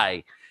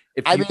die.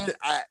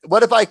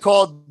 What if I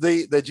called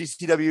the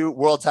GCW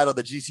world title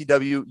the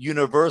GCW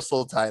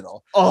Universal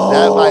title?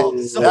 Oh,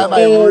 that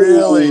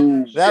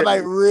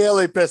might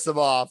really piss them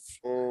off.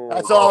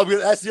 That's all.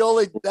 That's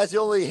the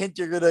only hint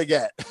you're gonna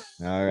get.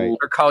 All right.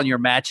 We're calling your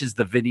matches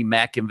the Vinnie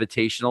Mac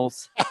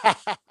Invitationals.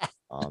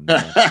 Oh,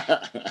 man.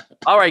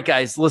 All right,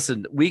 guys.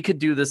 Listen, we could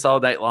do this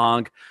all night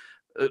long.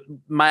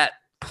 Matt,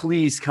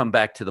 please come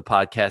back to the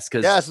podcast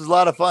because this was a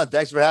lot of fun.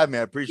 Thanks for having me.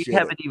 I appreciate it. We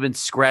haven't even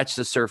scratched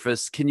the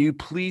surface. Can you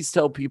please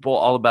tell people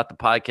all about the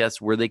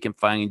podcast, where they can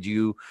find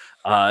you?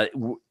 This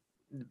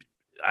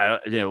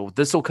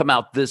will come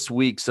out this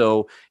week.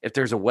 So if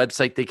there's a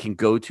website they can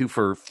go to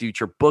for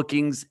future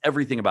bookings,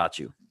 everything about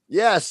you.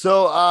 Yeah.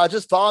 So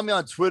just follow me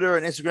on Twitter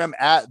and Instagram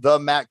at the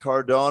Matt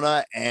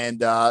Cardona and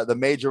the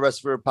Major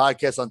Wrestler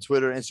Podcast on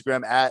Twitter and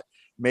Instagram at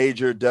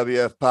Major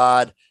WF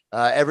Pod.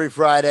 Every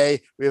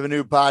Friday, we have a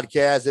new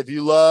podcast. If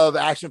you love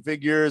action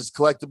figures,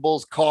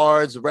 collectibles,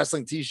 cards,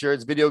 wrestling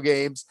t-shirts, video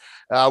games,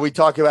 we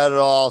talk about it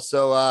all.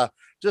 So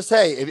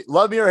hey, if you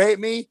love me or hate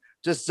me,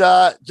 just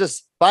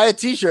buy a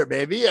t-shirt,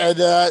 maybe, and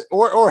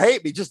or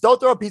hate me. Just don't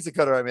throw a pizza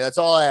cutter at me. That's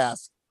all I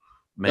ask.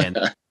 Man,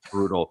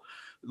 brutal.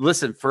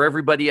 listen, for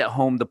everybody at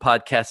home, the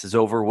podcast is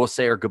over. We'll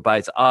say our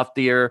goodbyes off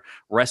the air.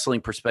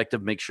 Wrestling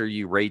Perspective. Make sure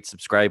you rate,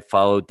 subscribe,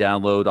 follow,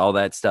 download, all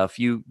that stuff.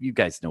 You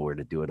guys know where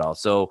to do it all.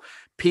 So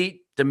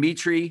Pete,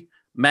 Dimitri,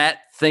 Matt,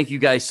 thank you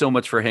guys so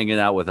much for hanging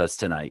out with us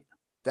tonight.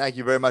 Thank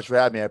you very much for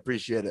having me. I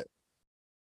appreciate it.